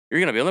team. You're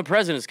going to be on the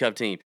President's Cup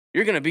team.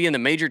 You're going to be in the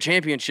major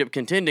championship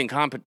contending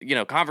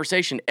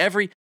conversation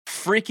every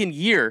freaking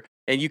year,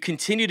 and you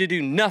continue to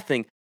do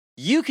nothing.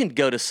 You can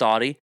go to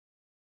Saudi.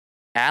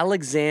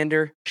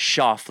 Alexander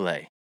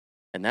Schauffele.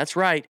 And that's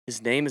right.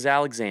 His name is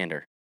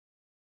Alexander.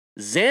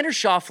 Xander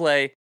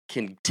Schauffele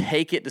can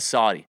take it to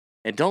Saudi.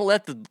 And don't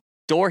let the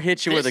door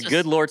hit you where the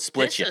good Lord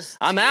splits you.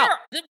 I'm out.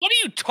 What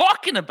are you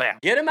talking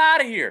about? Get him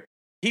out of here.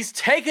 He's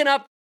taken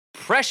up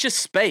precious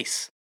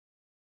space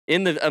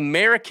in the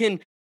American,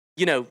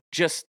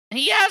 just...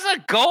 He has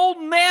a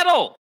gold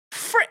medal.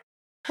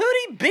 Who'd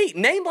he beat?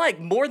 Name like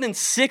more than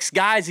 6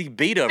 guys he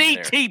beat over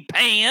there. CT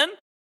Pan.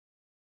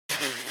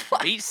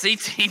 Beat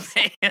CT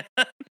Pan.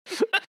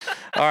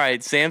 All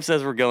right, Sam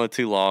says we're going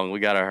too long.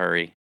 We got to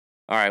hurry.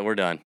 All right, we're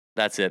done.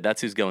 That's it.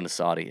 That's who's going to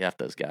Saudi. F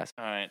those guys.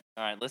 All right.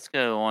 Let's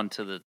go on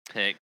to the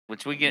pick,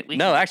 which we get.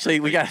 No, actually,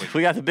 we got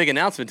the big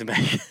announcement to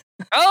make.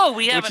 Oh,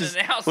 we have which an is,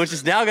 announcement. Which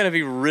is now going to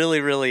be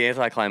really, really Do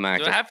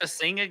anticlimactic. I have to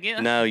sing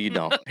again? No, you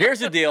don't. Here's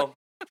the deal.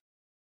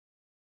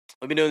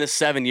 We've been doing this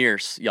 7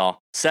 years, y'all.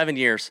 7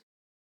 years.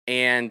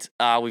 And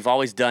we've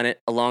always done it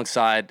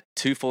alongside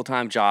 2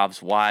 full-time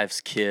jobs, wives,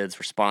 kids,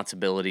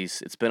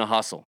 responsibilities. It's been a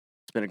hustle.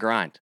 It's been a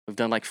grind. We've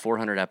done like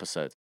 400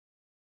 episodes.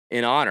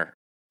 In honor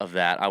of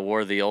that, I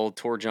wore the old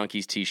Tour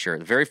Junkies t-shirt,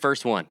 the very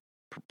first one,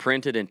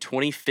 printed in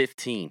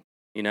 2015,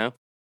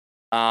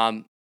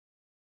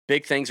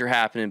 Big things are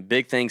happening.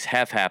 Big things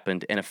have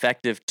happened. And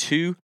effective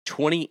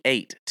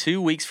 2/28,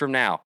 2 weeks from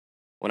now,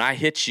 when I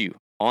hit you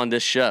on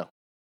this show,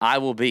 I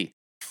will be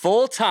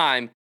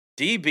full-time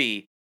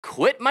DB,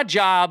 quit my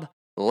job,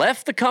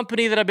 left the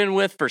company that I've been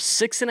with for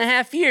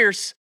 6.5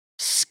 years,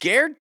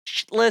 scared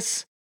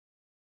shitless,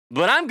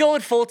 but I'm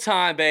going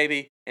full-time,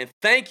 baby. And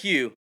thank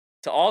you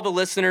to all the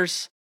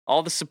listeners,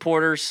 all the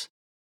supporters,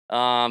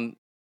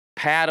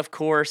 Pat, of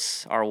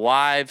course, our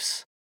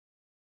wives,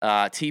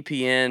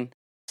 TPN,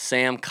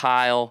 Sam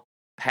Kyle,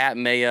 Pat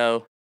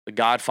Mayo, the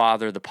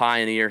Godfather, the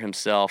pioneer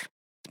himself.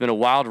 It's been a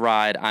wild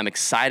ride. I'm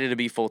excited to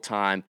be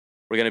full-time.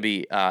 We're going to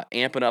be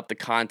amping up the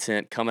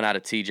content coming out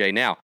of TJ.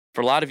 Now,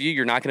 for a lot of you,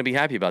 you're not going to be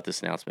happy about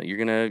this announcement.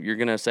 You're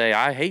gonna say,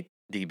 I hate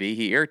DB.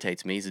 He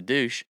irritates me. He's a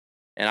douche.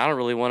 And I don't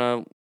really want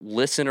to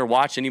listen or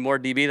watch any more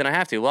DB than I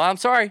have to. Well, I'm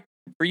sorry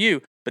for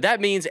you. But that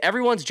means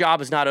everyone's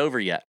job is not over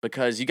yet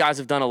because you guys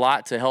have done a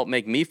lot to help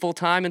make me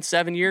full-time in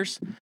 7 years.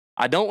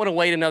 I don't want to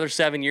wait another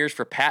 7 years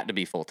for Pat to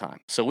be full-time.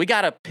 So we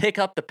got to pick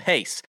up the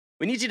pace.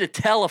 We need you to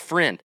tell a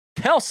friend,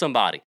 tell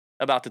somebody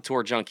about the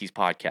Tour Junkies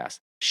podcast.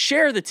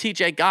 Share the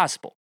TJ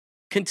gospel.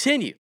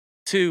 Continue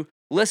to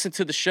listen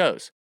to the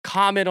shows.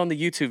 Comment on the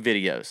YouTube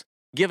videos.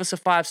 Give us a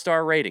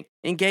 5-star rating.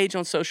 Engage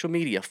on social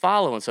media.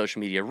 Follow on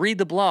social media. Read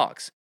the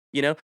blogs.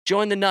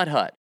 Join the Nut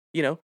Hut.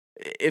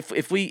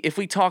 If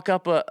we talk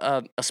up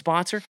a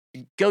sponsor,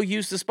 go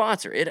use the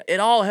sponsor. It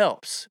all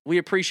helps. We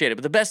appreciate it.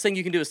 But the best thing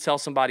you can do is tell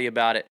somebody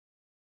about it.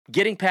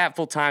 Getting Pat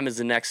full-time is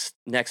the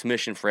next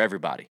mission for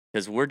everybody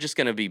because we're just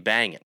going to be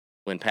banging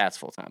when Pat's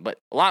full-time. But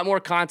a lot more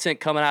content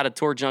coming out of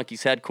Tour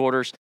Junkies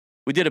headquarters.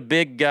 We did a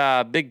big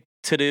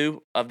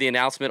to-do of the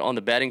announcement on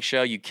the betting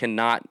show. You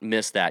cannot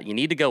miss that. You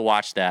need to go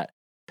watch that.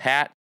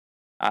 Pat,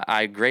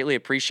 I greatly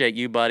appreciate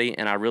you, buddy,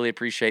 and I really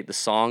appreciate the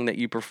song that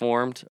you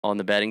performed on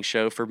the betting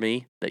show for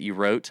me that you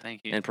wrote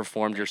Thank you. and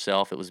performed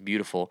yourself. It was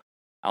beautiful.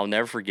 I'll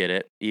never forget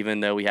it,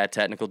 even though we had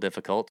technical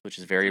difficulties, which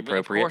is very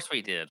appropriate. Of course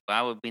we did.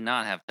 Why would we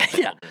not have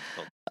technical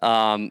difficulties?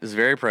 It was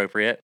very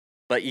appropriate.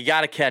 But you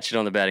got to catch it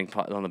on the betting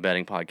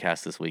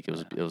podcast this week. It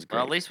was great.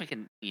 Well, at least we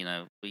can, we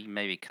can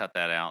maybe cut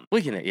that out.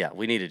 We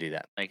need to do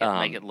that. Make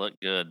it look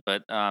good.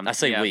 But I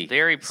say we.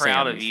 Very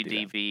proud Sam of needs you, to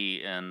do that.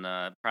 DB,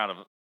 and proud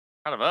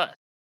of us.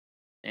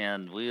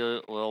 And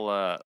we'll.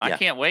 I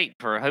can't wait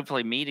for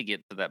hopefully me to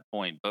get to that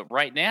point. But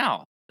right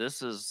now,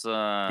 this is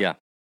an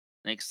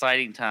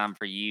exciting time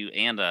for you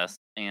and us.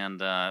 And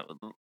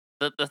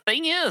the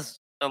thing is,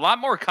 a lot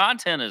more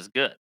content is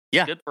good.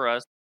 Yeah, good for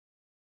us.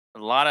 A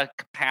lot of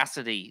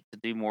capacity to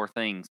do more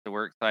things, so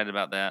we're excited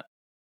about that.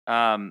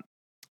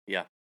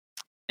 Yeah.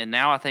 And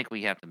now I think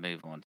we have to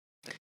move on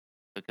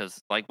because,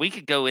 we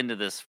could go into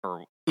this for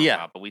a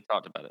while, but we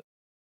talked about it.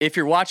 If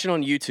you're watching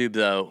on YouTube,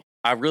 though,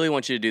 I really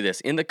want you to do this.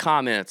 In the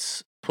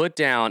comments, put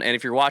down, and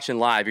if you're watching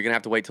live, you're going to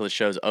have to wait till the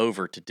show's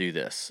over to do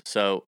this.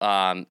 So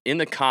in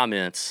the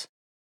comments,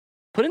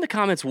 put in the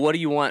comments, what do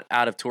you want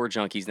out of Tour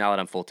Junkies now that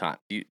I'm full-time?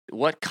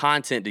 What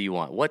content do you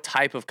want? What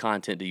type of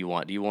content do you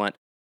want? Do you want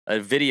a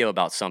video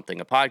about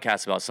something, a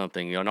podcast about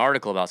something, an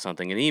article about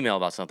something, an email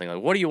about something?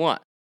 What do you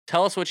want?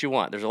 Tell us what you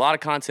want. There's a lot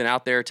of content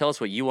out there. Tell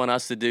us what you want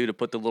us to do to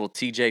put the little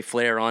TJ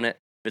flair on it.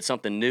 If it's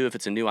something new, if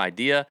it's a new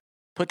idea,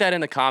 put that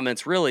in the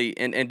comments, really,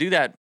 and do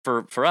that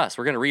for us.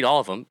 We're going to read all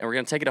of them, and we're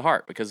going to take it to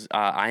heart because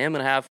I am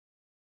going to have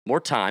more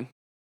time.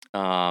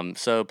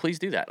 So please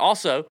do that.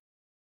 Also,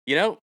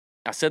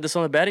 I said this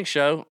on the betting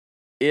show.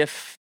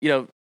 If,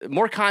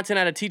 more content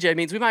out of TJ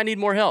means we might need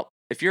more help.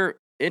 If you're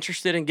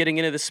interested in getting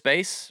into the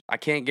space, I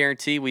can't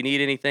guarantee we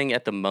need anything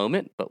at the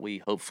moment, but we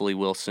hopefully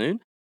will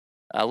soon.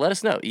 Let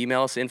us know.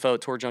 Email us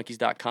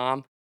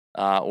info@tourjunkies.com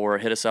or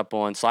hit us up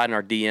slide in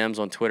our DMs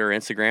on Twitter,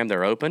 Instagram.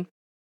 They're open.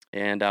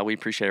 And we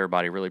appreciate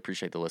everybody. Really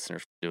appreciate the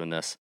listeners for doing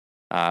this,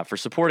 for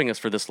supporting us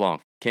for this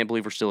long. Can't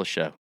believe we're still a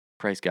show.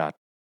 Praise God.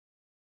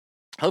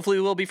 Hopefully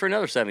we will be for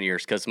another 7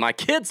 years because my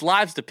kids'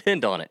 lives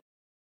depend on it.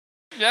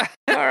 Yeah.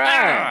 All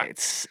right.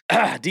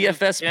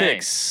 DFS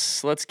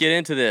picks. Let's get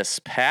into this.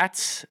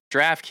 Pat,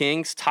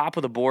 DraftKings, top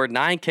of the board,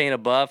 9K and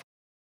above.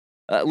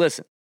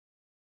 Listen,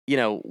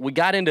 we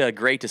got into a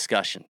great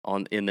discussion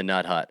in the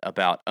Nut Hut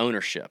about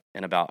ownership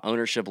and about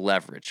ownership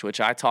leverage, which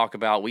we talk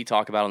about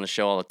on the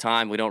show all the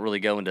time. We don't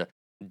really go into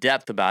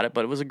depth about it,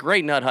 but it was a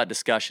great Nut Hut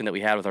discussion that we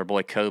had with our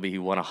boy Kobe,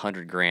 who won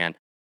 $100,000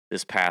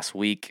 this past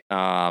week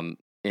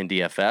in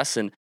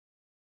DFS.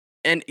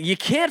 And you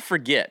can't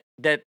forget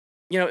that,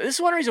 this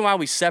is one reason why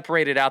we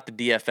separated out the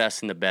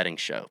DFS and the betting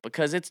show,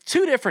 because it's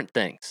two different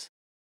things.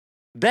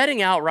 Betting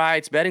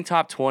outrights, betting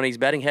top 20s,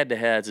 betting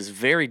head-to-heads is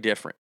very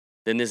different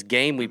than this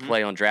game we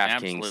play on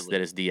DraftKings that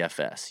is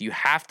DFS. You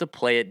have to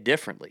play it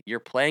differently. You're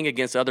playing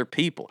against other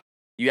people.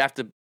 You have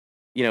to,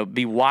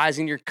 be wise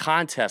in your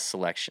contest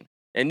selection.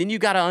 And then you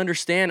got to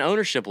understand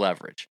ownership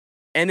leverage.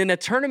 And in a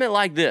tournament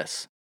like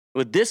this,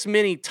 with this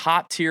many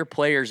top-tier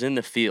players in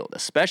the field,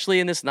 especially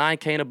in this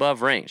 9K and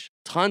above range,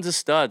 tons of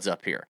studs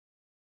up here,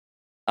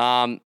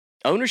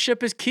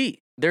 ownership is key.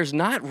 There's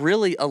not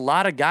really a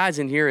lot of guys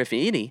in here, if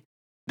any,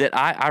 that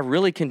I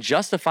really can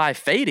justify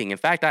fading. In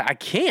fact, I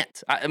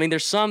can't. I mean,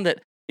 there's some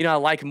that, I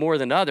like more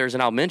than others,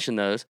 and I'll mention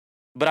those.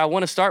 But I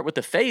want to start with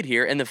the fade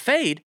here. And the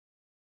fade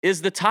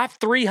is the top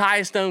 3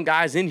 highest owned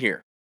guys in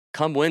here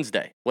come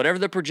Wednesday. Whatever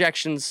the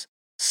projections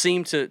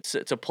seem to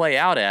play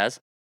out as,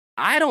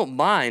 I don't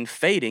mind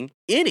fading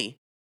any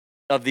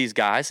of these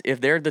guys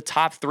if they're the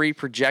top 3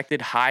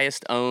 projected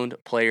highest owned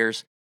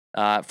players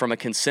from a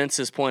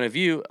consensus point of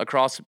view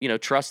across,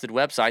 trusted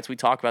websites. We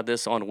talk about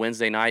this on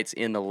Wednesday nights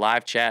in the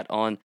live chat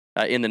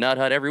in the Nut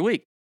Hut every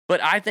week.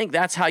 But I think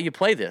that's how you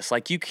play this.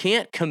 Like, you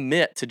can't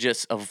commit to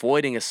just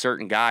avoiding a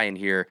certain guy in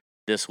here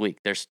this week.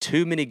 There's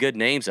too many good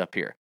names up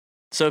here.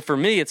 So for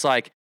me, it's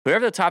like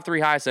whoever the top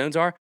 3 highest owns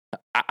are,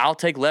 I'll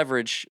take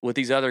leverage with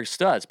these other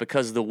studs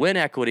because the win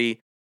equity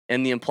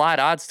and the implied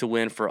odds to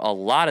win for a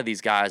lot of these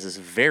guys is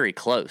very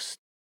close,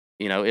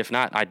 if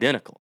not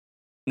identical.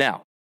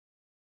 Now,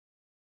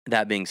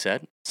 that being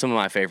said, some of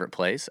my favorite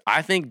plays.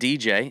 I think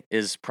DJ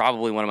is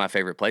probably one of my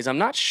favorite plays. I'm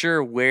not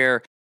sure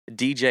where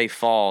DJ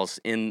falls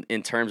in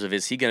terms of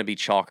is he going to be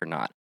chalk or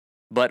not.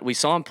 But we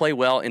saw him play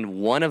well in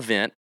one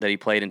event that he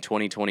played in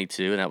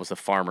 2022, and that was the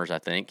Farmers, I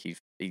think.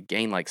 He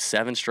gained like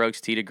 7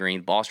 strokes tee to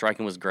green. Ball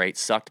striking was great.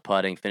 Sucked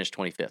putting. Finished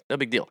 25th. No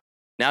big deal.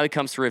 Now he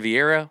comes to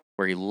Riviera,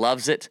 where he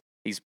loves it.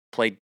 He's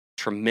played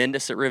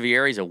tremendous at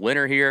Riviera. He's a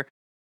winner here.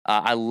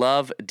 I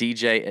love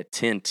DJ at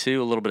 10-2,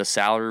 a little bit of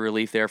salary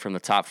relief there from the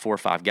top 4 or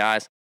 5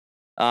 guys.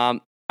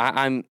 I'm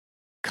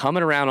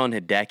coming around on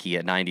Hideki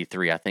at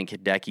 93. I think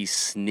Hideki's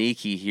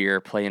sneaky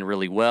here, playing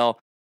really well.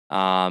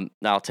 I'll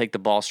take the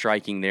ball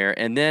striking there.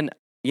 And then,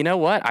 you know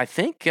what? I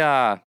think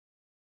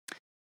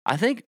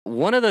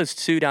one of those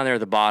 2 down there at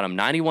the bottom,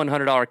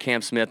 $9,100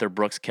 Cam Smith or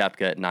Brooks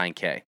Koepka at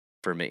 9K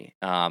for me.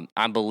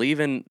 I'm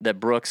believing that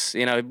Brooks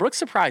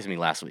surprised me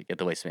last week at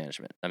the Waste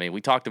Management. I mean, we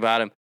talked about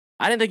him.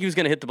 I didn't think he was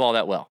going to hit the ball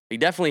that well. He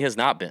definitely has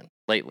not been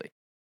lately.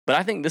 But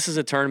I think this is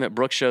a tournament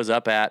Brooks shows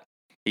up at.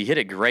 He hit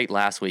it great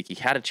last week. He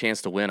had a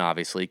chance to win,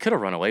 obviously. He could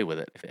have run away with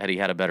it had he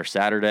had a better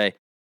Saturday.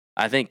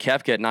 I think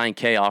Koepka at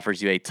 9K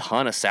offers you a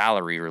ton of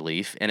salary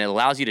relief, and it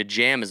allows you to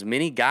jam as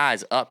many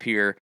guys up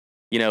here,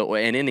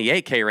 and in the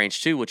 8K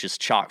range too, which is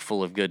chock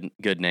full of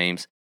good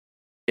names.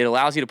 It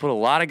allows you to put a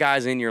lot of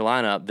guys in your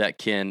lineup that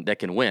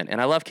can win. And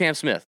I love Cam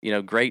Smith.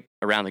 Great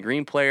around the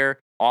green player.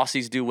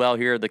 Aussies do well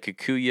here. The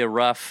Kikuyu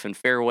rough and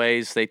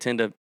fairways they tend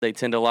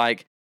to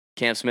like.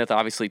 Cam Smith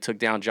obviously took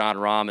down John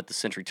Rahm at the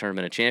Century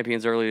Tournament of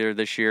Champions earlier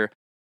this year.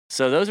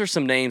 So those are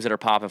some names that are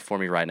popping for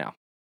me right now.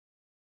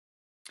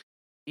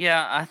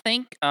 Yeah, I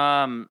think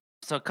so.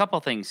 A couple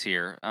things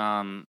here.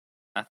 I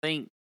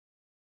think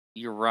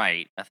you're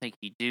right. I think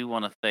you do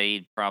want to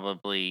fade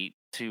probably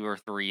 2 or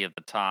 3 of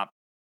the top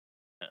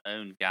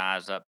owned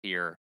guys up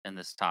here in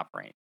this top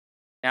range.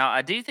 Now,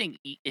 I do think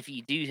if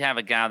you do have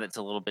a guy that's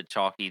a little bit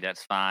chalky,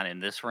 that's fine in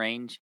this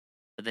range.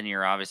 But then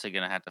you're obviously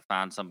going to have to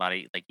find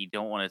somebody. Like, you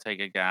don't want to take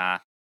a guy,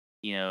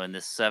 in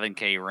this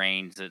 7K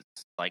range that's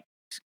like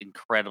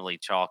incredibly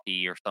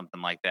chalky or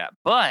something like that.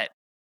 But,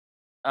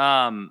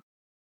 I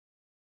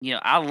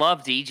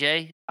love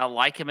DJ. I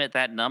like him at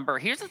that number.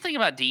 Here's the thing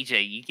about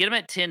DJ. You get him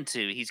at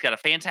 10-2. He's got a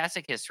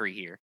fantastic history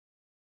here.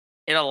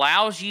 It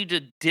allows you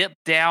to dip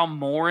down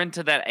more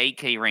into that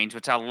 8K range,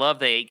 which I love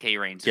the 8K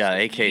range. Yeah,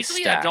 8K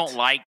usually stacked. I don't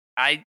like.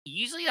 I'm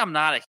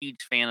not a huge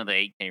fan of the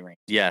 8K range.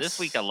 Yes. This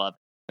week I love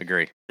it.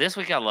 Agree. This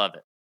week I love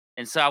it.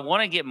 And so I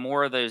want to get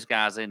more of those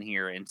guys in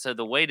here. And so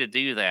the way to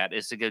do that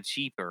is to go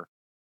cheaper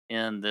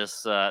in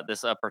this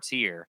upper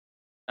tier.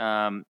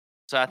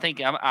 So I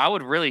think I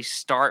would really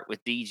start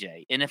with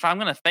DJ. And if I'm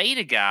going to fade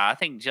a guy, I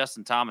think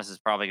Justin Thomas is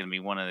probably going to be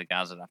one of the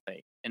guys that I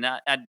fade. And I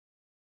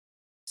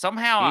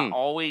somehow I Mm.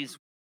 always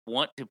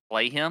want to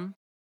play him,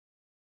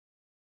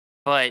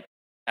 but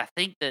I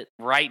think that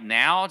right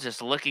now,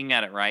 just looking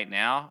at it right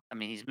now, I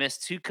mean, he's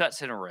missed 2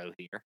 cuts in a row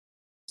here.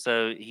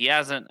 So he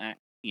hasn't,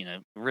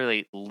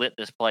 really lit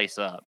this place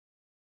up.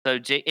 So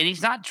and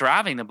he's not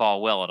driving the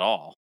ball well at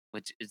all,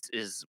 which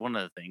is one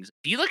of the things.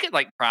 If you look at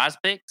like Prize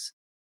Picks,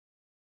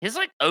 his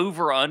like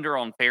over under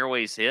on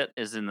fairways hit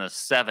is in the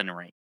 7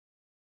 range,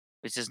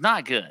 which is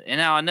not good. And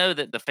now I know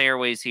that the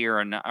fairways here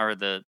are not, or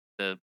the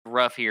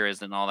rough here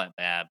isn't all that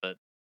bad, but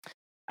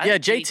I Yeah,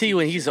 think JT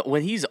JT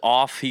when he's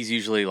off, he's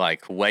usually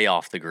like way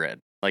off the grid.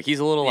 Like he's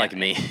a little yeah, like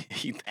me.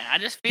 and I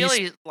just feel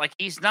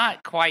he's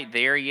not quite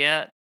there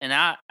yet. And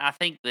I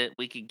think that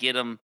we could get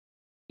him.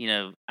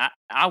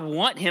 I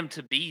want him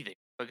to be there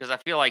because I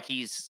feel like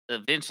he's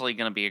eventually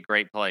going to be a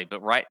great play,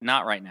 but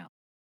not right now.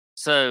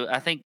 So I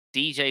think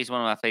DJ is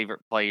one of my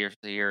favorite players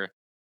here.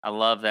 I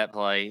love that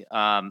play.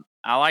 I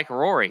like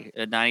Rory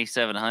at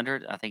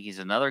 9,700. I think he's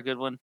another good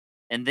one.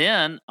 And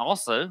then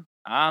also,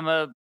 I'm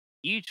a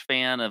huge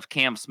fan of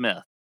Cam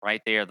Smith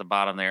right there at the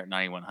bottom there at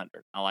 9,100.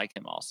 I like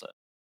him also.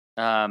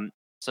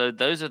 So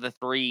those are the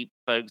 3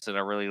 folks that I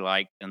really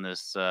like in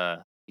this,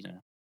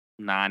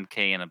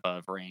 9K and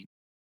above range.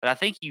 But I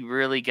think you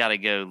really got to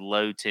go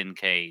low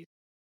 10K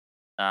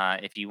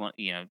if you want,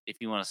 if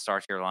you want to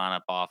start your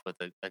lineup off with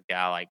a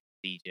guy like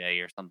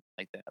DJ or something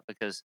like that,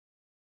 because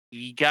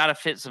you got to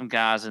fit some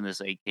guys in this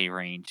 8K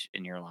range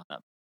in your lineup.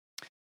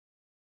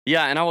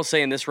 Yeah, and I will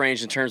say in this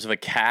range, in terms of a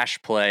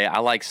cash play, I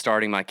like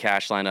starting my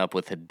cash lineup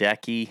with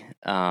Hideki.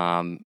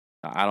 I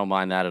don't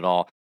mind that at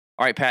all.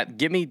 All right, Pat,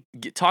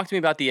 talk to me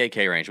about the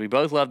 8K range. We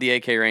both love the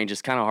 8K range.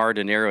 It's kind of hard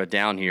to narrow it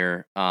down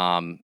here,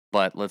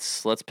 but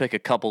let's pick a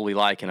couple we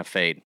like and a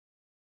fade.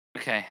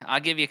 Okay, I'll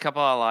give you a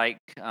couple I like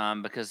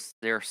because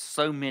there are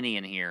so many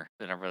in here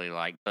that I really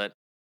like. But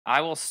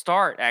I will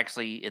start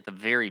actually at the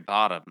very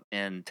bottom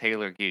in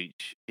Taylor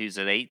Gooch, who's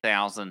at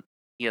 8,000.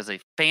 He has a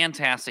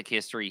fantastic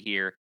history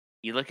here.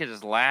 You look at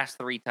his last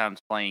 3 times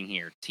playing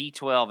here: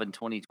 T12 in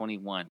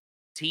 2021,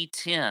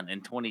 T10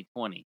 in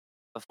 2020.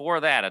 Before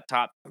that, a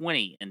top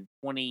 20 in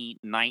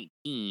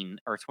 2019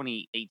 or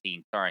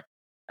 2018. Sorry.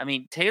 I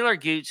mean, Taylor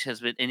Gooch he's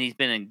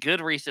been in good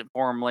recent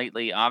form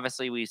lately.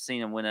 Obviously, we've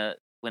seen him win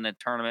a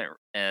tournament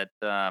at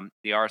the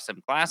RSM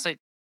Classic.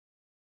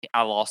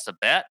 I lost a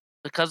bet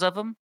because of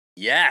him.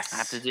 Yes.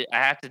 I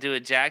have to do a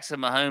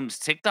Jackson Mahomes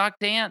TikTok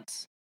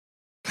dance.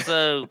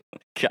 So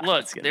God,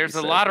 look, it's gonna there's be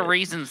a so lot good. of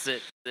reasons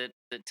that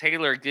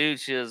Taylor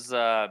Gooch is.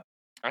 I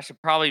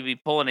should probably be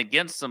pulling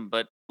against him,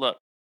 but look,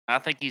 I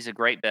think he's a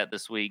great bet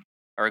this week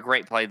or a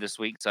great play this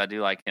week. So I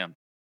do like him.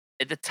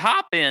 At the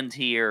top end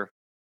here,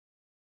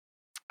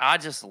 I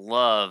just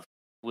love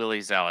Willie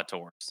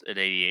Zalatoris at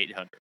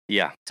 8,800.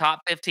 Yeah.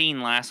 Top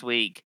 15 last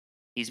week.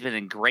 He's been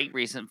in great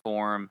recent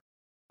form.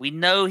 We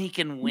know he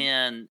can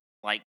win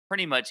like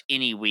pretty much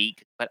any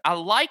week, but I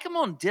like him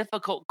on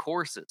difficult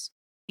courses.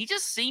 He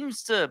just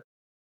seems to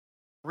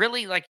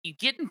really like you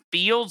get in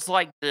fields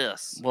like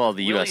this. Well, with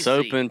the Willie U.S. Z.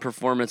 Open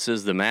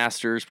performances, the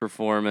Masters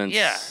performance,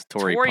 Yeah,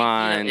 Torrey Torrey,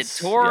 Pines.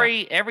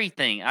 Torrey,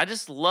 everything. I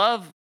just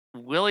love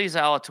Willie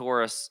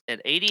Zalatoris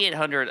at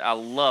 8,800. I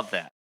love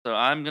that. So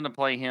I'm going to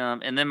play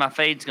him. And then my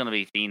fade's going to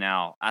be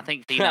Finau. I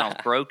think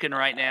Finau's broken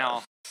right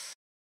now.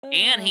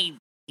 And he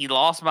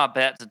lost my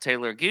bet to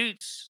Taylor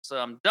Gooch. So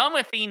I'm done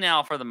with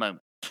Finau for the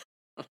moment.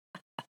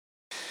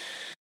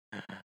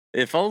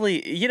 If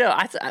only,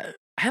 I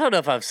don't know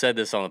if I've said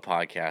this on the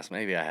podcast.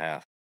 Maybe I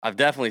have. I've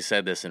definitely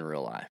said this in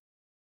real life.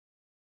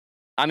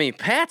 I mean,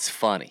 Pat's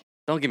funny.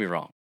 Don't get me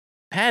wrong.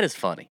 Pat is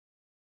funny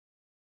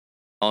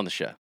on the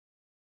show.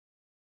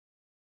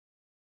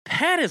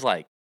 Pat is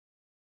like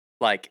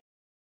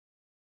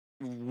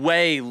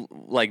way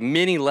like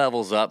many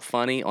levels up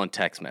funny on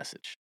text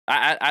message.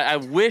 I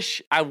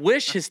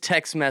wish his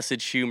text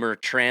message humor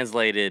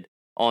translated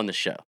on the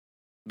show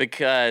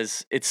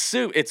because it's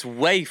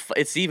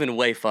even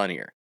way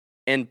funnier.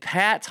 And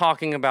Pat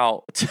talking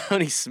about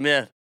Tony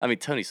Smith.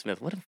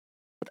 What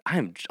I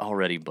am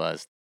already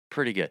buzzed.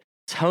 Pretty good.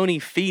 Tony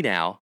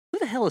Finau. Who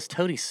the hell is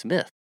Tony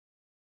Smith?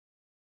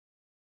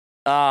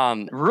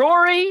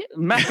 Rory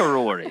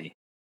McIlroy.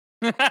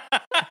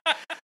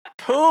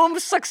 Boom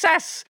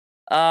success.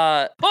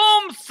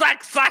 Boom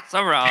success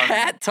around.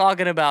 Pat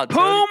talking about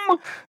Boom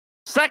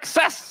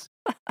success.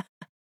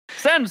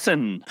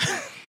 Samson.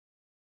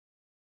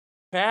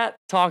 Pat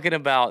talking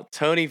about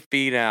Tony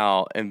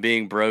Finau and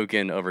being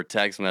broken over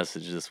text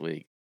message this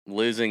week.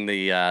 Losing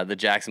the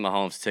Jackson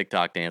Mahomes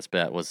TikTok dance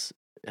bet was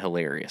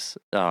hilarious.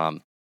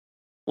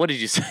 What did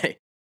you say?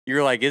 You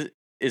were like,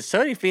 is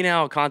Tony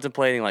Finau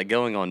contemplating like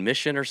going on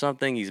mission or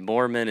something? He's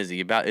Mormon. Is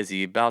he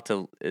about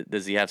to?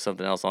 Does he have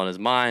something else on his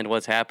mind?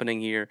 What's happening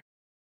here?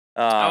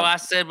 I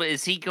said,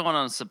 is he going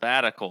on a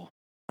sabbatical?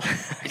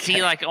 Is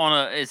he like on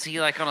a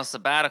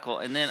sabbatical?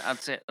 And then I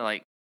said,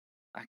 like,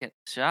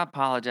 Should I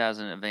apologize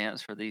in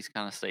advance for these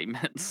kind of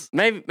statements?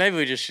 Maybe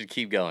we just should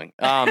keep going.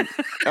 All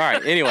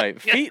right. Anyway,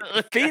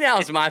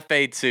 Finau's my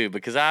fade too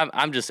because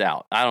I'm just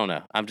out. I don't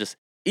know.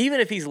 Even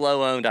if he's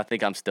low owned, I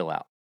think I'm still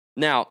out.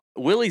 Now,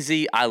 Willie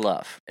Z, I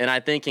love, and I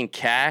think in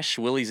cash,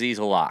 Willie Z's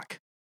a lock.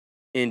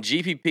 In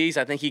GPPs,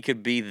 I think he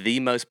could be the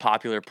most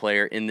popular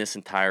player in this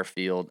entire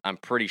field. I'm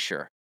pretty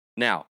sure.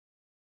 Now,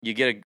 you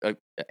get a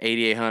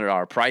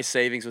 $8,800 price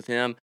savings with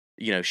him.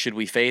 Should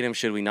we fade him?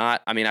 Should we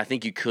not? I mean, I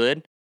think you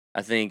could.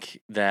 I think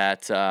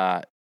that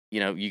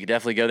you could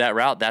definitely go that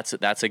route.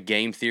 That's a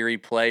game theory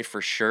play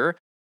for sure.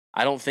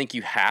 I don't think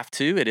you have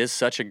to. It is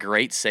such a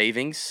great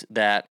savings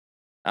that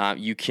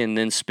you can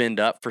then spend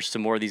up for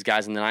some more of these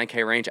guys in the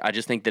 9K range. I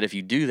just think that if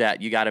you do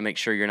that, you got to make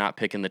sure you're not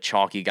picking the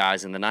chalky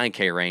guys in the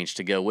 9K range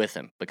to go with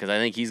him because I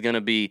think he's going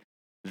to be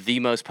the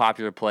most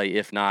popular play,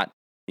 if not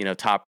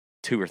top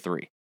 2 or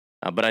 3.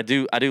 But I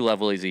do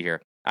love Willie Z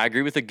here. I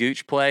agree with the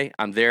Gooch play.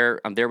 I'm there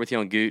with you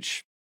on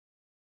Gooch.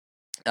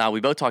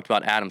 We both talked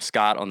about Adam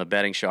Scott on the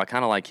betting show. I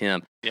kind of like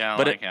him. Yeah,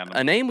 but like Adam.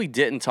 A name we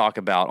didn't talk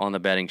about on the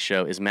betting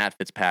show is Matt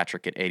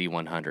Fitzpatrick at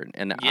 8,100.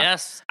 And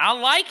yes, I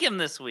like him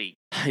this week.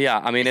 Yeah,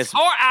 I mean it's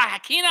hard. I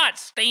cannot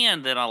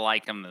stand that I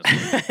like him this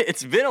week.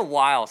 It's been a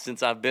while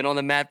since I've been on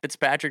the Matt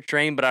Fitzpatrick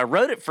train, but I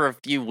rode it for a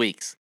few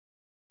weeks,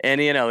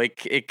 and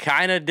it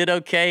kind of did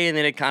okay, and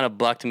then it kind of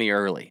bucked me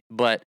early.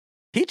 But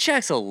he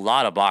checks a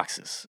lot of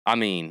boxes. I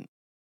mean,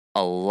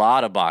 a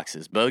lot of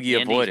boxes. Bogey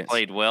avoidance. He's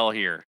played well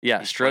here.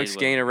 Yeah, strokes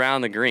gained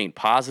around the green.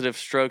 Positive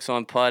strokes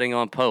on putting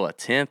on POA.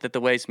 10th at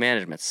the Waste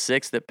Management.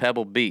 6th at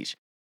Pebble Beach.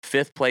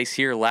 5th place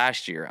here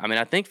last year. I mean,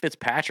 I think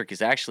Fitzpatrick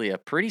is actually a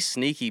pretty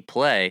sneaky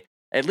play.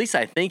 At least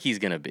I think he's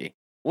going to be.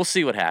 We'll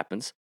see what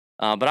happens.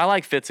 But I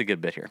like Fitz a good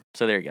bit here.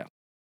 So there you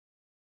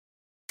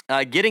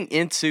go. Getting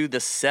into the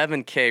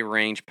 7K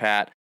range,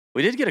 Pat,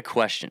 we did get a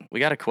question. We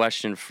got a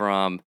question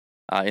from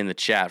in the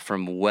chat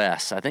from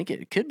Wes. I think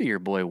it could be your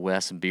boy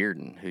Wes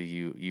Bearden, who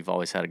you've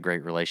always had a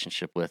great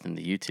relationship with in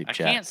the YouTube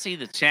chat. I can't see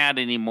the chat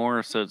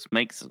anymore, so it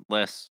makes it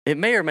less. It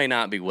may or may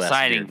not be Wes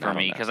exciting Bearden, for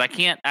me because I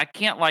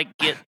can't like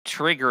get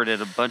triggered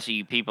at a bunch of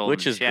you people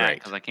which in the is chat great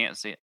because I can't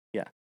see it.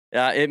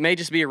 Yeah, it may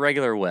just be a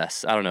regular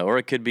Wes. I don't know, or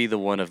it could be the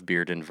one of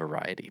Bearden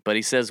variety. But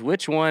he says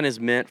which one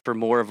is meant for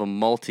more of a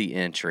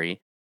multi-entry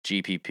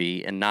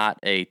GPP and not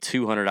a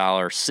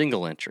 $200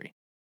 single entry.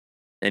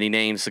 And he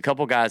names a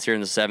couple guys here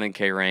in the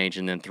 7K range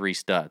and then 3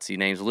 studs. He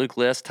names Luke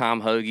List,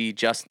 Tom Hoagie,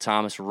 Justin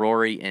Thomas,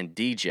 Rory, and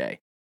DJ.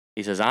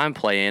 He says, I'm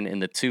playing in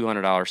the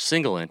 $200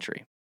 single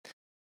entry.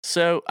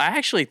 So I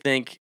actually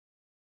think,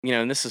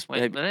 and this is...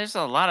 Wait, but there's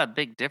a lot of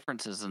big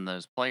differences in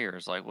those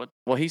players. Like what?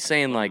 Well, he's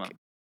saying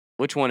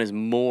which one is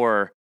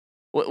more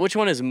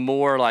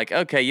like,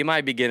 okay, you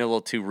might be getting a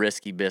little too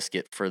risky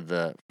biscuit for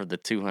the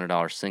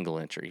 $200 single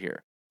entry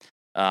here.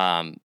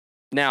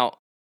 Now,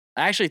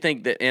 I actually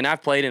think that, and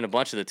I've played in a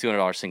bunch of the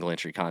 $200 single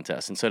entry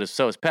contests, and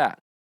so is Pat.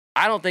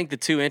 I don't think the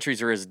 2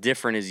 entries are as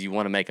different as you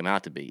want to make them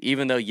out to be,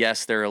 even though,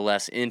 yes, there are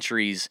less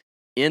entries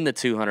in the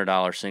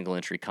 $200 single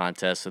entry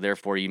contest, so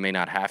therefore you may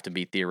not have to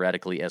be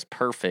theoretically as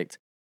perfect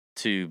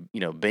to,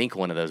 bank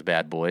one of those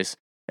bad boys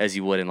as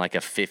you would in like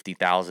a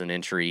 50,000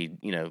 entry,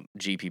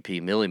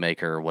 GPP Millie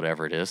Maker or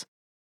whatever it is.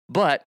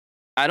 But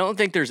I don't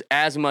think there's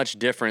as much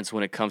difference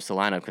when it comes to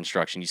lineup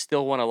construction. You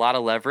still want a lot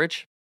of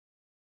leverage.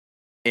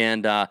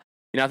 And,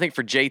 I think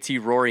for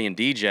JT, Rory, and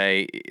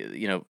DJ,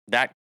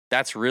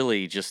 that's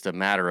really just a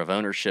matter of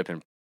ownership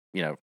and,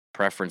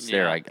 preference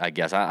there, I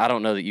guess. I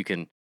don't know that you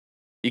can't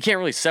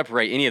really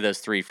separate any of those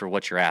 3 for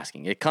what you're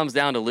asking. It comes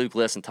down to Luke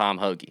List and Tom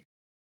Hoagie.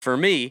 For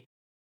me,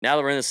 now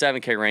that we're in the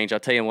 7K range, I'll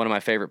tell you one of my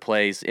favorite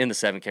plays in the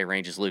 7K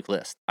range is Luke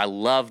List. I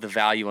love the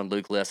value on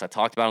Luke List. I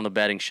talked about it on the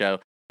betting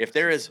show. If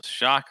there is...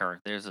 Shocker.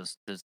 There's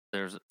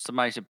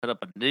somebody should put up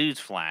a news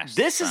flash.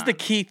 This is the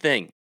key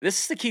thing.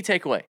 This is the key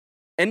takeaway.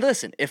 And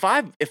listen, if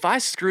I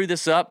screw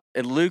this up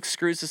and Luke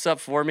screws this up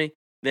for me,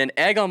 then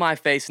egg on my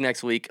face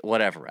next week,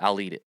 whatever, I'll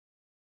eat it.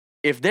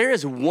 If there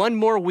is one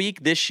more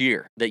week this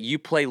year that you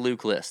play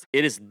Luke List,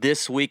 it is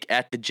this week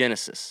at the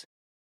Genesis.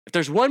 If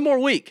there's one more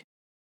week,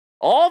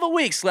 all the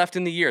weeks left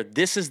in the year,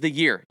 this is the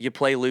year you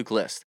play Luke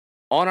List.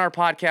 On our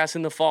podcast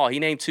in the fall, he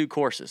named 2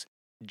 courses.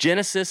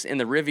 Genesis and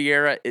the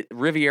Riviera.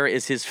 Riviera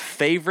is his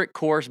favorite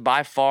course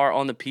by far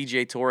on the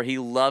PGA Tour. He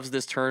loves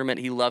this tournament.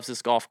 He loves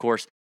this golf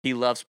course. He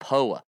loves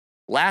POA.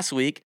 Last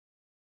week,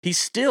 he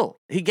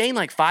gained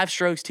like 5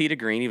 strokes tee to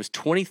green. He was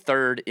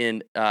 23rd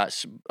in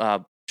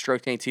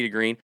strokes gained tee to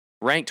green,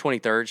 ranked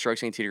 23rd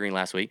strokes gained tee to green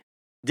last week.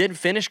 Didn't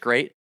finish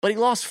great, but he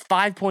lost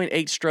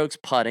 5.8 strokes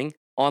putting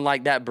on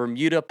like that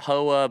Bermuda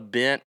POA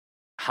bent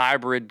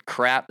hybrid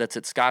crap that's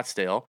at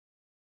Scottsdale.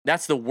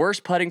 That's the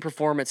worst putting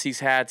performance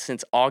he's had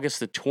since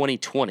August of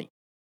 2020.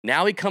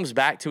 Now he comes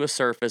back to a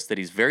surface that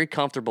he's very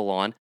comfortable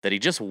on, that he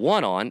just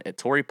won on at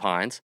Torrey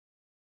Pines,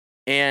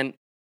 and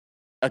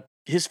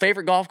his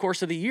favorite golf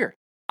course of the year.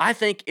 I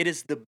think it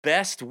is the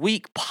best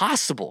week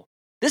possible.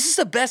 This is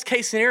the best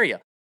case scenario.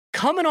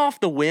 Coming off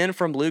the win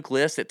from Luke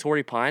List at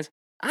Torrey Pines,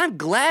 I'm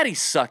glad he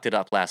sucked it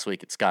up last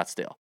week at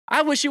Scottsdale.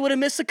 I wish he would have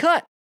missed the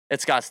cut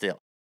at Scottsdale.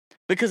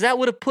 because that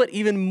would have put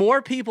even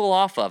more people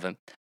off of him.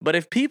 But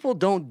if people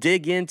don't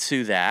dig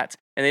into that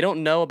and they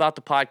don't know about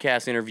the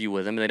podcast interview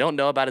with him and they don't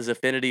know about his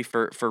affinity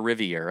for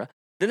Riviera,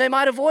 then they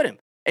might avoid him.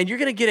 And you're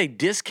going to get a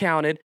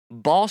discounted,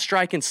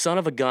 ball-striking son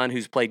of a gun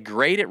who's played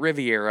great at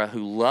Riviera,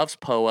 who loves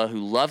POA, who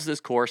loves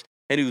this course,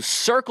 and who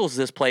circles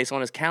this place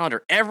on his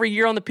calendar every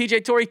year on the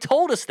PGA Tour. He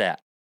told us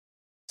that.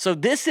 So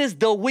this is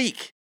the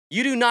week.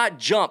 You do not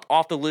jump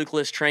off the Luke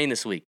List train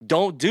this week.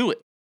 Don't do it.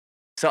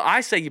 So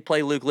I say you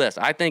play Luke List.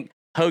 I think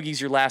Hoagie's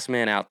your last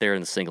man out there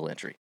in the single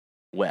entry.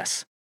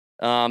 Wes.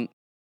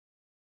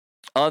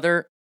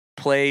 Other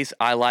plays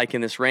I like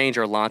in this range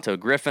are Lanto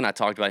Griffin. I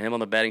talked about him on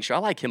the betting show. I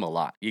like him a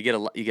lot. You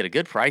get a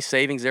good price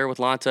savings there with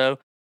Lanto.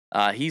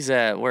 He's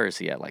at, where is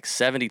he at? Like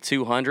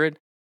 7,200.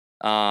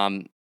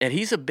 And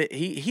he's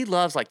he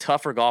loves like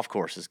tougher golf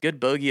courses. Good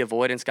bogey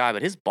avoidance guy,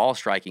 but his ball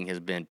striking has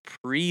been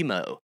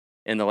primo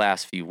in the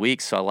last few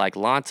weeks. So I like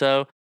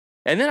Lanto.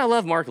 And then I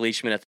love Mark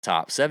Leishman at the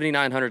top.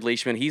 7,900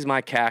 Leishman. He's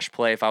my cash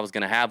play if I was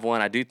going to have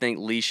one. I do think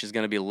Leash is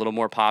going to be a little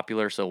more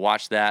popular, so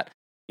watch that,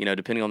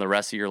 depending on the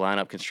rest of your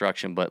lineup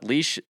construction. But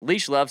Leash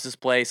loves this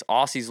place.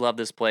 Aussies love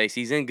this place.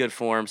 He's in good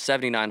form.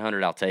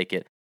 7,900, I'll take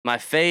it. My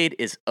fade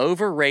is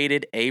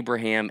overrated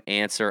Abraham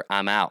Ancer.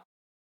 I'm out.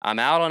 I'm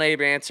out on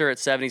Abe Ancer at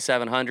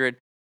 7,700.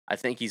 I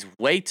think he's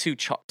way too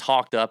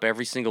talked up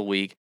every single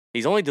week.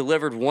 He's only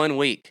delivered 1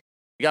 week.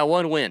 He got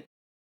 1 win.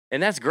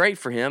 And that's great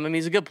for him. I mean,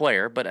 he's a good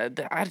player, but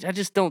I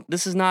just don't.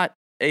 This is not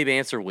Abe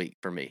Ancer week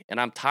for me.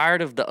 And I'm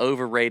tired of the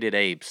overrated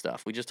Abe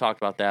stuff. We just talked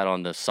about that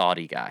on the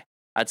Saudi guy.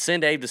 I'd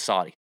send Abe to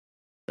Saudi.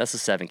 That's the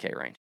 7K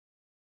range.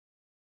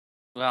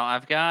 Well,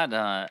 I've got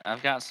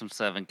some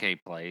 7K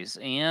plays,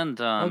 and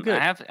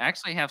I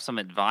actually have some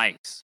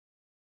advice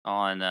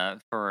on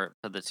for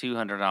the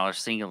 $200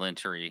 single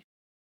entry.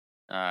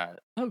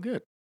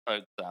 Good.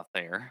 Folks out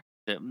there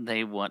that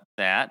they want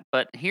that.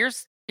 But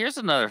here's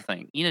another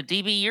thing.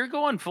 DB, you're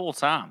going full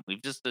time.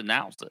 We've just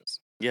announced this.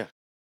 Yeah.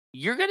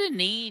 You're gonna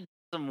need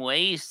some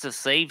ways to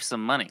save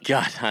some money.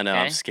 God, I know. Okay?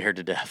 I'm scared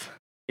to death.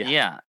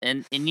 Yeah.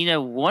 And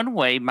one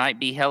way might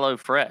be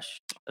HelloFresh.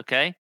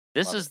 Okay.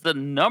 This is the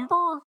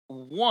number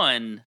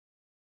one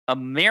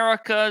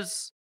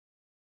America's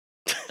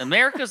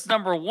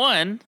number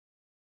one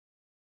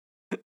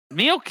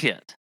meal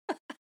kit.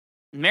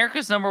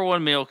 America's number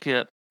one meal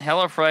kit.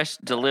 HelloFresh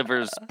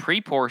delivers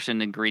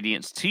pre-portioned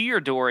ingredients to your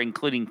door,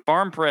 including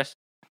farm fresh.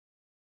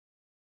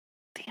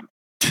 Damn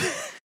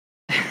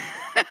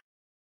it.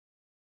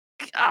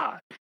 God.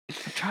 I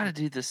try to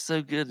do this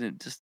so good and it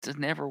just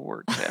never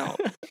works out.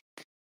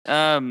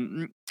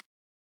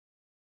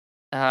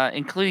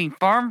 Including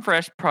farm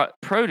fresh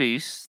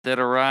produce that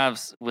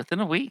arrives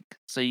within a week.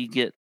 So you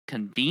get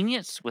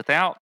convenience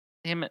without,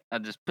 damn it, I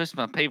just pushed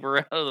my paper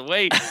out of the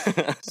way.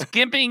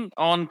 Skimping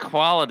on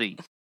quality.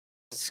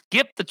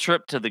 Skip the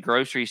trip to the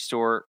grocery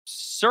store,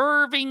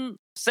 saving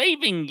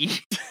you.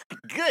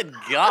 Good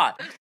God.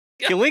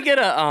 Can we get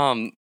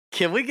a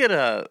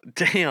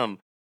damn,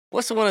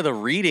 what's one of the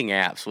reading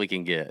apps we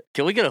can get?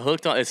 Can we get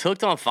is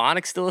Hooked on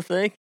Phonics still a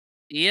thing?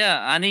 Yeah,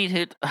 I need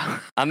it.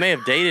 I may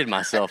have dated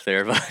myself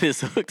there, but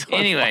it's Hooked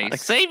on Phonics.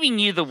 Saving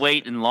you the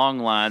wait in long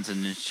lines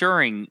and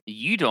ensuring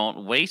you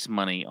don't waste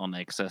money on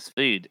excess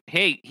food.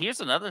 Hey, here's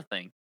another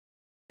thing.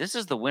 This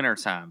is the winter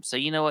time, so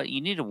you know what? You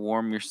need to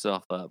warm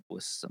yourself up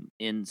with some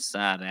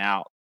Inside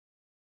Out.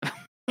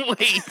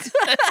 Wait.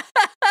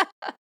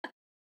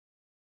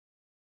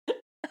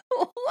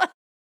 What?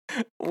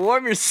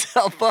 Warm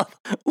yourself up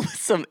with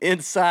some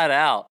Inside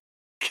Out.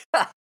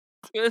 God.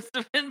 This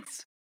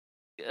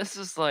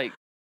is like,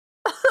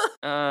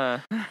 I'm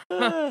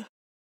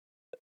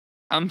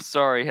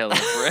sorry,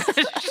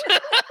 HelloFresh.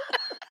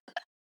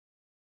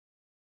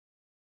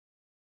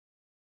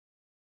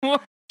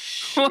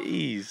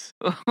 Jeez.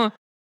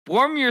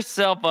 Warm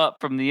yourself up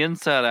from the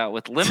inside out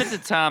with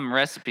limited time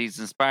recipes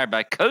inspired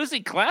by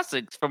cozy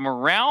classics from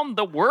around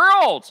the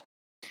world,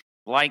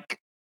 like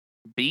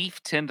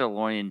beef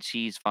tenderloin and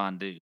cheese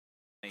fondue,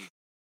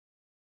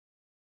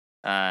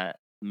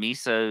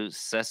 miso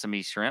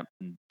sesame shrimp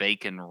and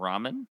bacon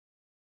ramen.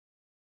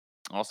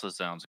 Also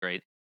sounds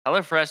great.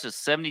 HelloFresh is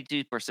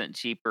 72%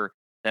 cheaper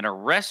than a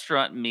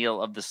restaurant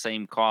meal of the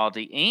same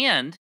quality,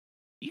 and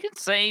you can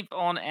save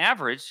on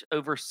average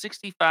over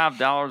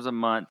 $65 a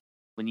month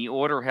when you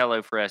order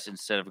HelloFresh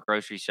instead of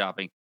grocery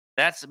shopping.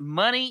 That's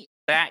money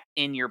back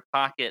in your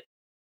pocket.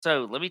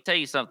 So let me tell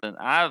you something.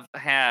 I've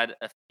had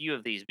a few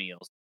of these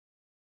meals,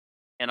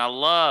 and I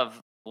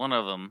love one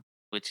of them,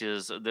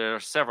 there are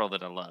several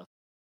that I love.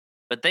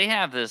 But they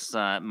have this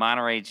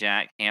Monterey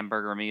Jack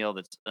hamburger meal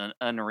that's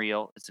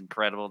unreal. It's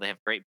incredible. They have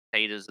great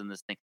potatoes in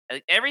this thing.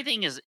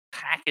 Everything is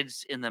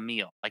packaged in the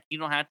meal. Like, you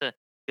don't have to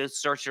go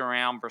searching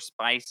around for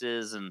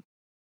spices and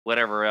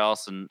whatever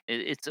else, and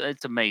it's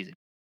amazing.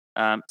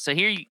 So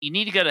here you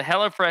need to go to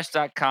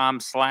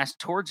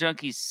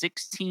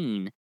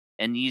HelloFresh.com/TourJunkies16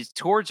 and use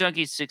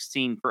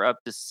TourJunkies16 for up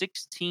to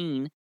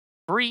 16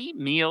 free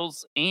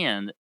meals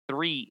and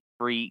 3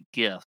 free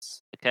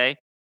gifts. Okay,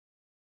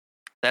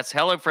 that's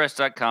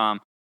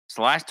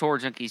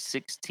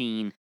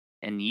HelloFresh.com/TourJunkies16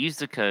 and use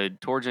the code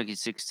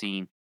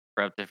TourJunkies16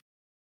 for up to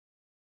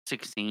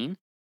 16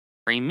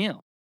 free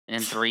meal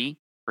and 3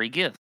 free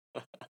gifts.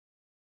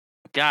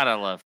 God, I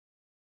love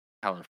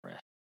HelloFresh.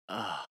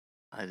 Oh,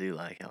 I do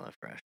like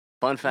HelloFresh.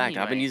 Fun fact: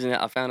 I've been Anyway. using it.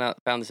 I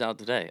found this out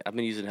today. I've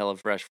been using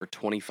HelloFresh for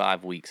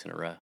 25 weeks in a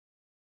row.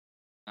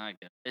 I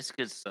get it's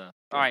good stuff.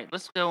 Yeah. All right,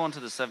 let's go on to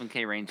the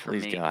 7K range for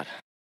Please me. God.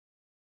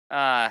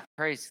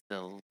 Praise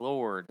the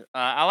Lord.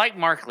 I like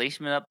Mark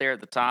Leishman up there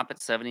at the top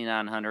at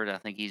 7,900. I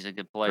think he's a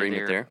good play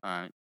Agreement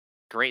there.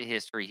 Great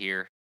history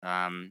here.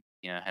 Had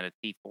a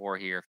T4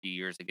 here a few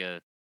years ago.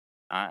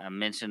 I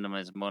mentioned him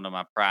as one of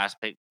my prize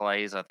pick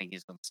plays. I think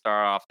he's going to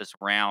start off this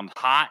round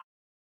hot,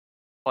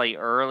 play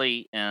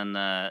early and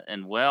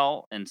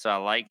well, and so I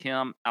like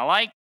him. I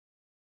like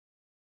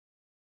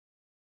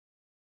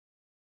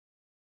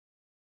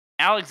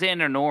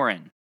Alexander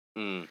Noren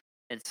Mm.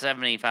 at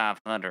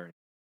 7,500.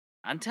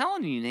 I'm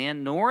telling you,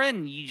 man,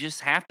 Noren, you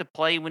just have to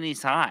play when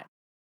he's hot.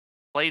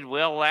 Played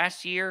well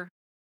last year.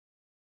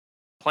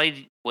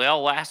 Played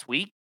well last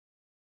week.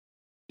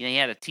 He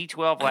had a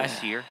T12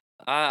 last year,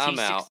 I'm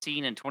out.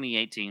 T16 in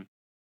 2018.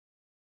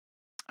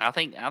 I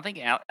think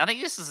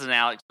this is an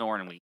Alex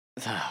Noren week.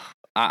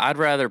 I'd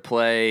rather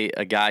play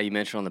a guy you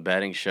mentioned on the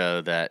betting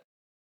show that,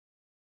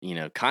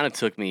 kind of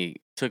took me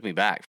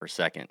back for a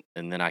second,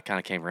 and then I kind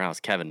of came around. It's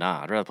Kevin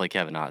Na. I'd rather play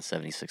Kevin Na at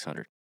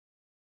 7,600.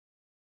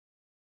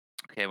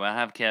 Okay, well, I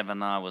have Kevin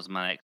Na was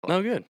my next play.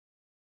 No good.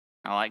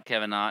 I like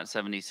Kevin Na at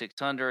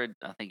 7,600.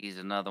 I think he's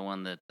another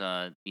one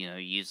that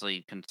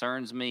usually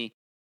concerns me,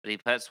 but he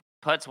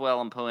puts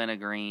well in Poena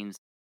greens.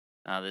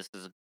 This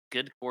is a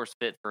good course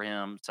fit for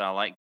him, so I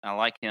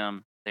like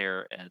him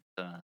there at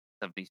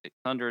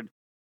 7,600.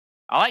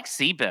 I like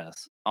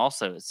Seabass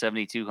also at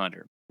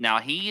 7,200. Now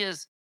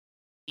he's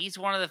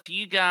one of the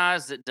few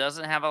guys that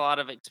doesn't have a lot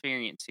of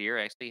experience here.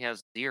 Actually,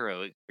 has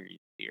 0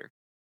 experience here.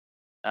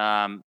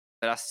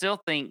 But I still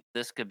think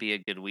this could be a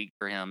good week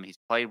for him. He's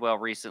played well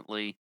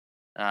recently.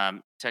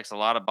 Checks a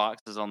lot of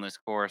boxes on this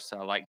course.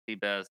 I like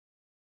Seabass.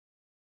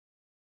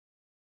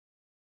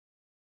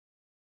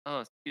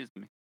 Oh, excuse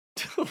me.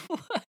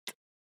 What?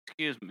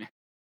 Excuse me.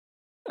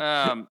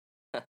 Um,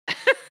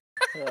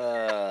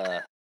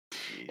 Jeez.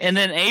 and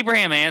then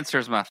Abraham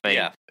Answer's my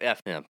favorite. Yeah,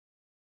 F him.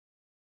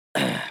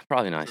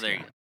 Probably nice. So there you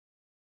guy.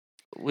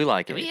 go. We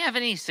like Do it. we have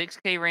any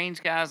 6K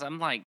range guys?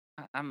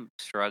 I'm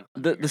struggling.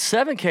 The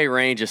 7K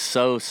range is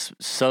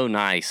so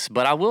nice,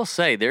 but I will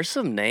say there's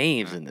some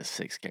names in this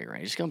 6K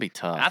range. It's gonna be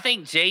tough. I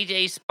think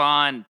JJ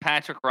Spawn,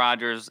 Patrick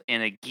Rogers,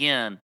 and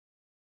again,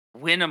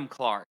 Wyndham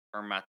Clark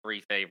are my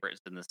 3 favorites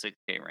in the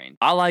 6K range.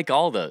 I like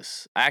all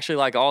those. I actually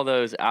like all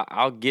those.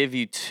 I'll give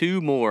you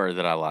 2 more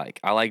that I like.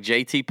 I like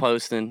JT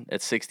Poston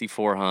at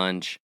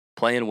 6,400.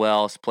 Playing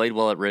well. He's played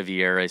well at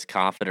Riviera. He's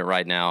confident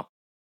right now.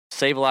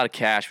 Save a lot of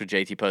cash with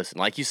JT Poston.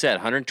 Like you said,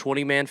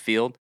 120-man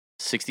field.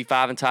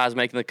 65 and ties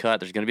making the cut.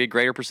 There's going to be a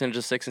greater percentage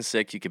of 6 and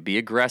 6. You could be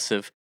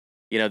aggressive.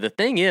 The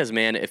thing is,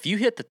 man, if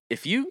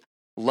you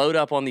load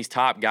up on these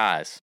top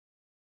guys,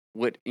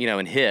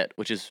 and hit,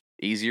 which is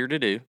easier to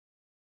do,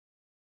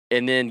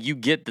 and then you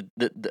get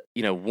the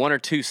 1 or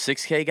 2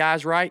 6K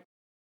guys right,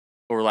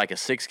 or like a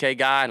 6K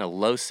guy and a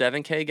low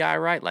 7K guy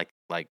right, like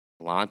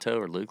Lanto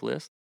or Luke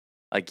List,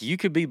 like you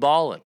could be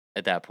balling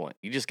at that point.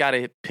 You just got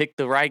to pick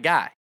the right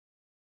guy.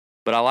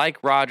 But I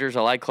like Rogers,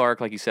 I like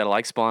Clark, like you said, I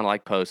like Spawn, I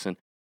like Poston.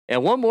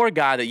 And one more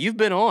guy that you've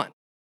been on.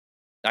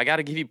 I got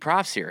to give you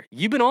props here.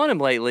 You've been on him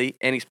lately,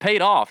 and he's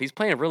paid off. He's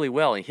playing really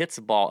well, and he hits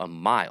the ball a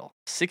mile.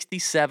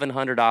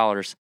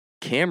 $6,700.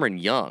 Cameron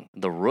Young,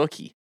 the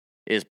rookie,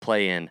 is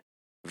playing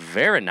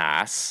very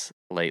nice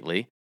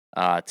lately.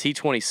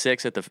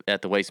 T26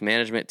 at the Waste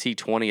Management,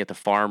 T20 at the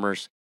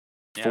Farmers,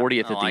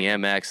 40th at the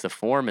MX. The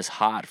form is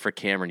hot for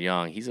Cameron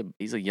Young. He's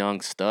a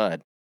young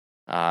stud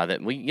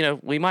that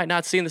we might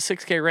not see in the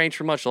 6K range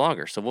for much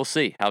longer. So we'll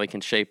see how he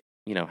can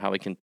how he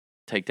can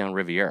take down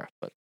Riviera.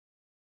 But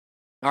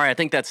all right, I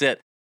think that's it.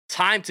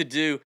 Time to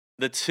do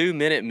the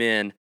 2-minute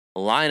men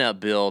lineup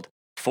build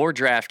for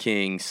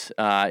DraftKings.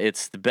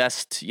 It's the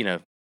best,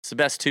 it's the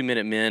best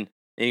 2-minute men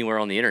anywhere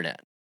on the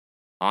internet,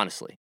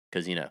 honestly,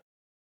 because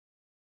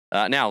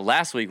now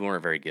last week we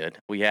weren't very good.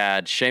 We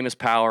had Seamus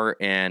Power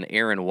and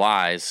Aaron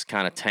Wise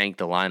kind of tank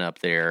the lineup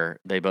there.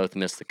 They both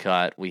missed the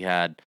cut. We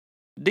had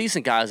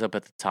decent guys up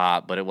at the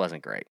top, but it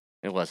wasn't great.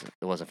 It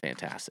wasn't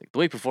fantastic. The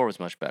week before was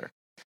much better.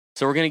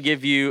 So we're going to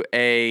give you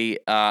a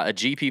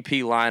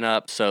GPP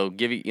lineup. So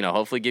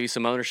hopefully give you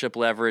some ownership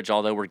leverage,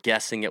 although we're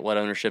guessing at what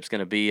ownership's going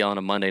to be on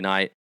a Monday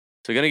night.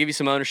 So we're going to give you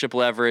some ownership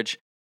leverage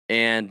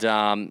and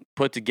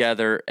put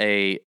together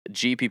a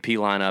GPP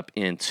lineup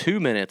in 2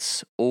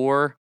 minutes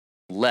or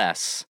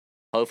less,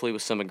 hopefully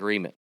with some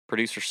agreement.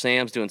 Producer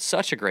Sam's doing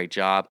such a great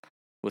job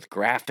with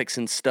graphics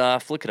and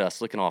stuff. Look at us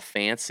looking all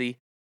fancy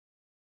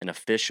and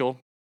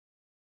official.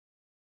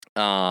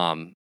 All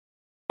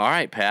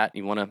right, Pat,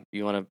 you want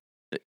to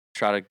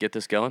try to get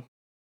this going?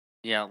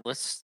 Yeah,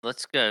 let's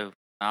go.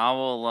 I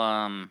will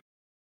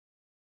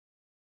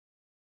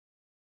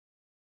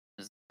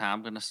is the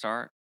time gonna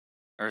start?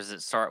 Or does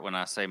it start when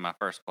I say my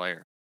first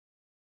player?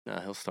 No,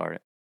 he'll start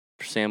it.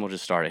 Sam will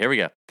just start it. Here we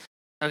go.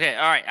 Okay,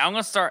 all right. I'm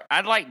gonna start.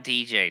 I'd like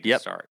DJ to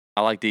Yep. start.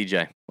 I like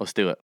DJ. Let's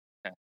do it.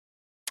 Okay.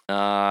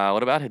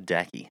 What about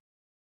Hideki?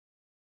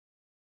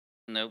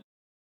 Nope.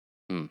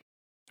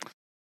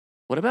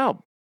 What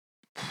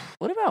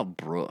about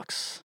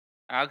Brooks?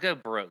 I'll go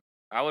Brooks.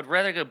 I would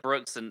rather go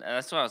Brooks, and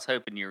that's what I was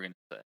hoping you were gonna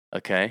say.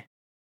 Okay.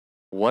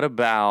 What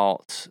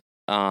about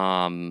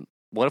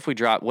what if we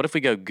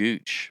go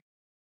Gooch?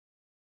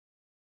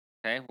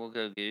 Okay, we'll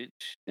go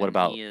Gooch. What and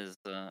about- he is?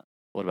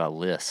 What about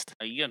List?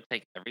 Are you gonna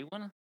take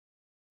everyone?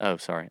 Oh,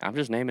 sorry. I'm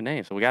just naming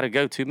names. So we got to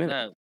go 2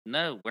 minutes.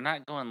 No, we're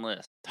not going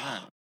List.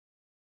 No.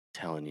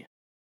 Telling you.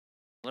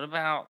 What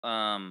about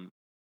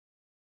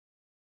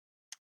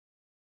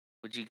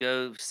Would you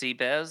go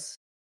Seabez?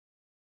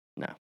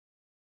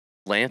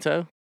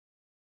 Lanto?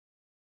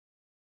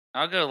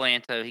 I'll go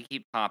Lanto. He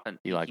keep popping.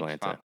 You he like keeps Lanto?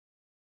 popping.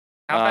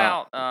 How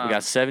about we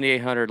got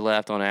 7,800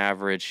 left on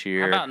average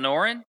here. How about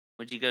Norin?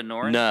 Would you go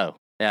Norin? No.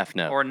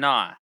 Or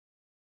Nah?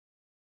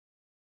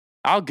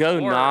 I'll go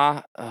or-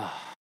 Nah.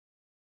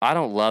 I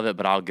don't love it,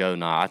 but I'll go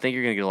Nah. I think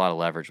you're going to get a lot of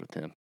leverage with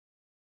him.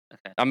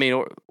 Okay. I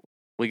mean,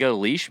 we go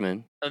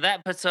Leishman. So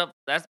that puts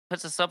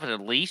us up at a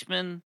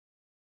Leishman.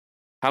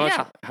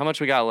 How much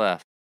we got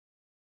left?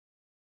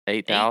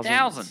 8,000.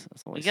 8,000.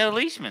 That's only We go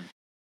six. Leishman.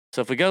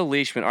 So if we go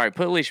Leishman, all right,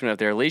 put Leishman up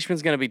there.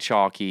 Leishman's going to be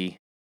chalky.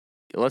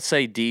 Let's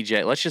say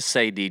DJ. Let's just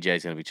say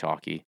DJ's going to be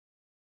chalky.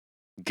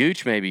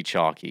 Gooch may be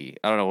chalky.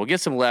 I don't know. We'll get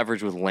some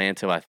leverage with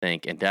Lanto, I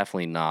think, and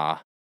definitely Nah.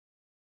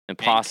 And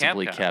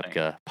possibly Koepka, I think.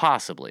 Koepka.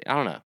 Possibly. I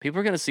don't know. People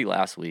are going to see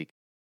last week.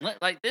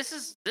 Like this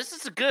is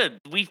a good.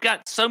 We've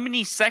got so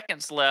many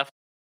seconds left.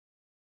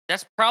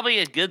 That's probably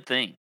a good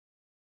thing.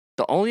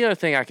 The only other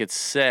thing I could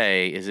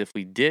say is if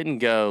we didn't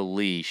go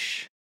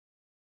Leash,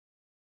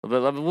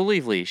 but we'll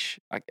leave Leash.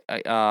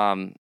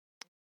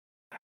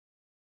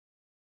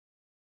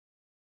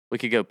 We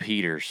could go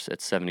Peters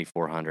at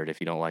 7,400 if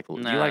you don't like. Do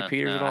you like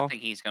Peters at all? I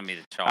think he's gonna be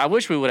the chalk. I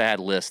wish we would have had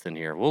List in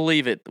here. We'll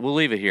leave it. We'll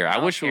leave it here. I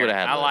don't wish we care. would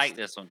have had. I List. like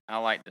this one. I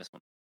like this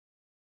one.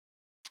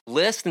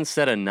 List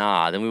instead of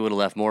Nah. Then we would have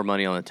left more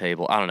money on the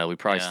table. I don't know. We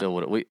probably Yeah. still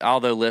would.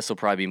 Although List will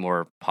probably be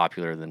more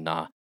popular than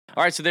Nah.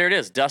 All right, so there it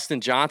is. Dustin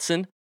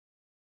Johnson,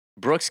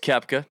 Brooks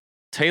Koepka,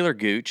 Taylor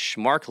Gooch,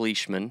 Mark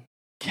Leishman,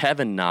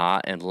 Kevin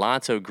Na, and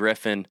Lanto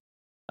Griffin.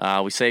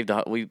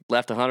 We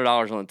left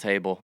 $100 on the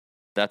table.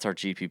 That's our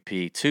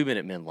GPP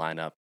 2-minute men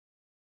lineup.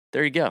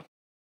 There you go.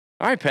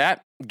 All right,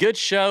 Pat. Good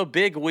show.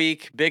 Big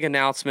week. Big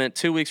announcement.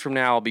 2 weeks from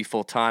now, I'll be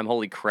full time.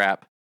 Holy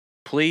crap!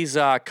 Please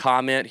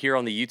comment here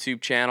on the YouTube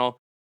channel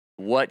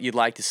what you'd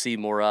like to see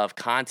more of,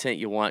 content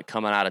you want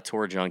coming out of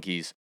Tour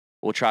Junkies.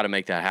 We'll try to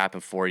make that happen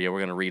for you. We're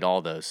going to read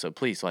all those. So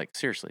please,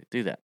 seriously,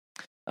 do that.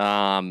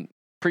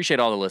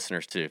 Appreciate all the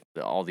listeners, too,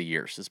 all the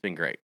years. It's been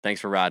great.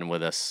 Thanks for riding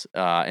with us.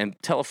 And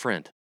tell a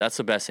friend. That's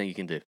the best thing you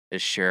can do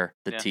is share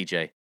the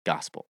TJ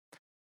gospel.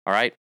 All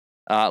right?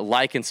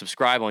 Like and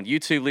subscribe on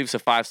YouTube. Leave us a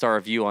 5-star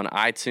review on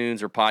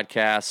iTunes or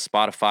podcasts,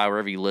 Spotify,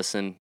 wherever you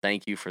listen.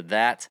 Thank you for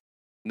that.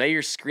 May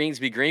your screens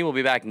be green. We'll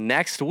be back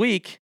next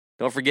week.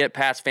 Don't forget,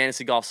 Pat's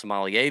Fantasy Golf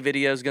Sommelier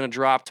video is going to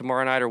drop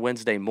tomorrow night or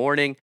Wednesday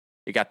morning.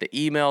 You got the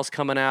emails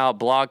coming out,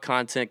 blog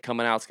content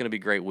coming out. It's going to be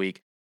a great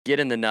week. Get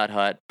in the Nut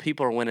Hut.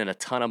 People are winning a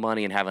ton of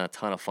money and having a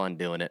ton of fun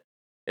doing it.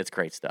 It's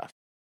great stuff.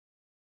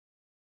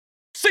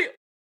 See ya.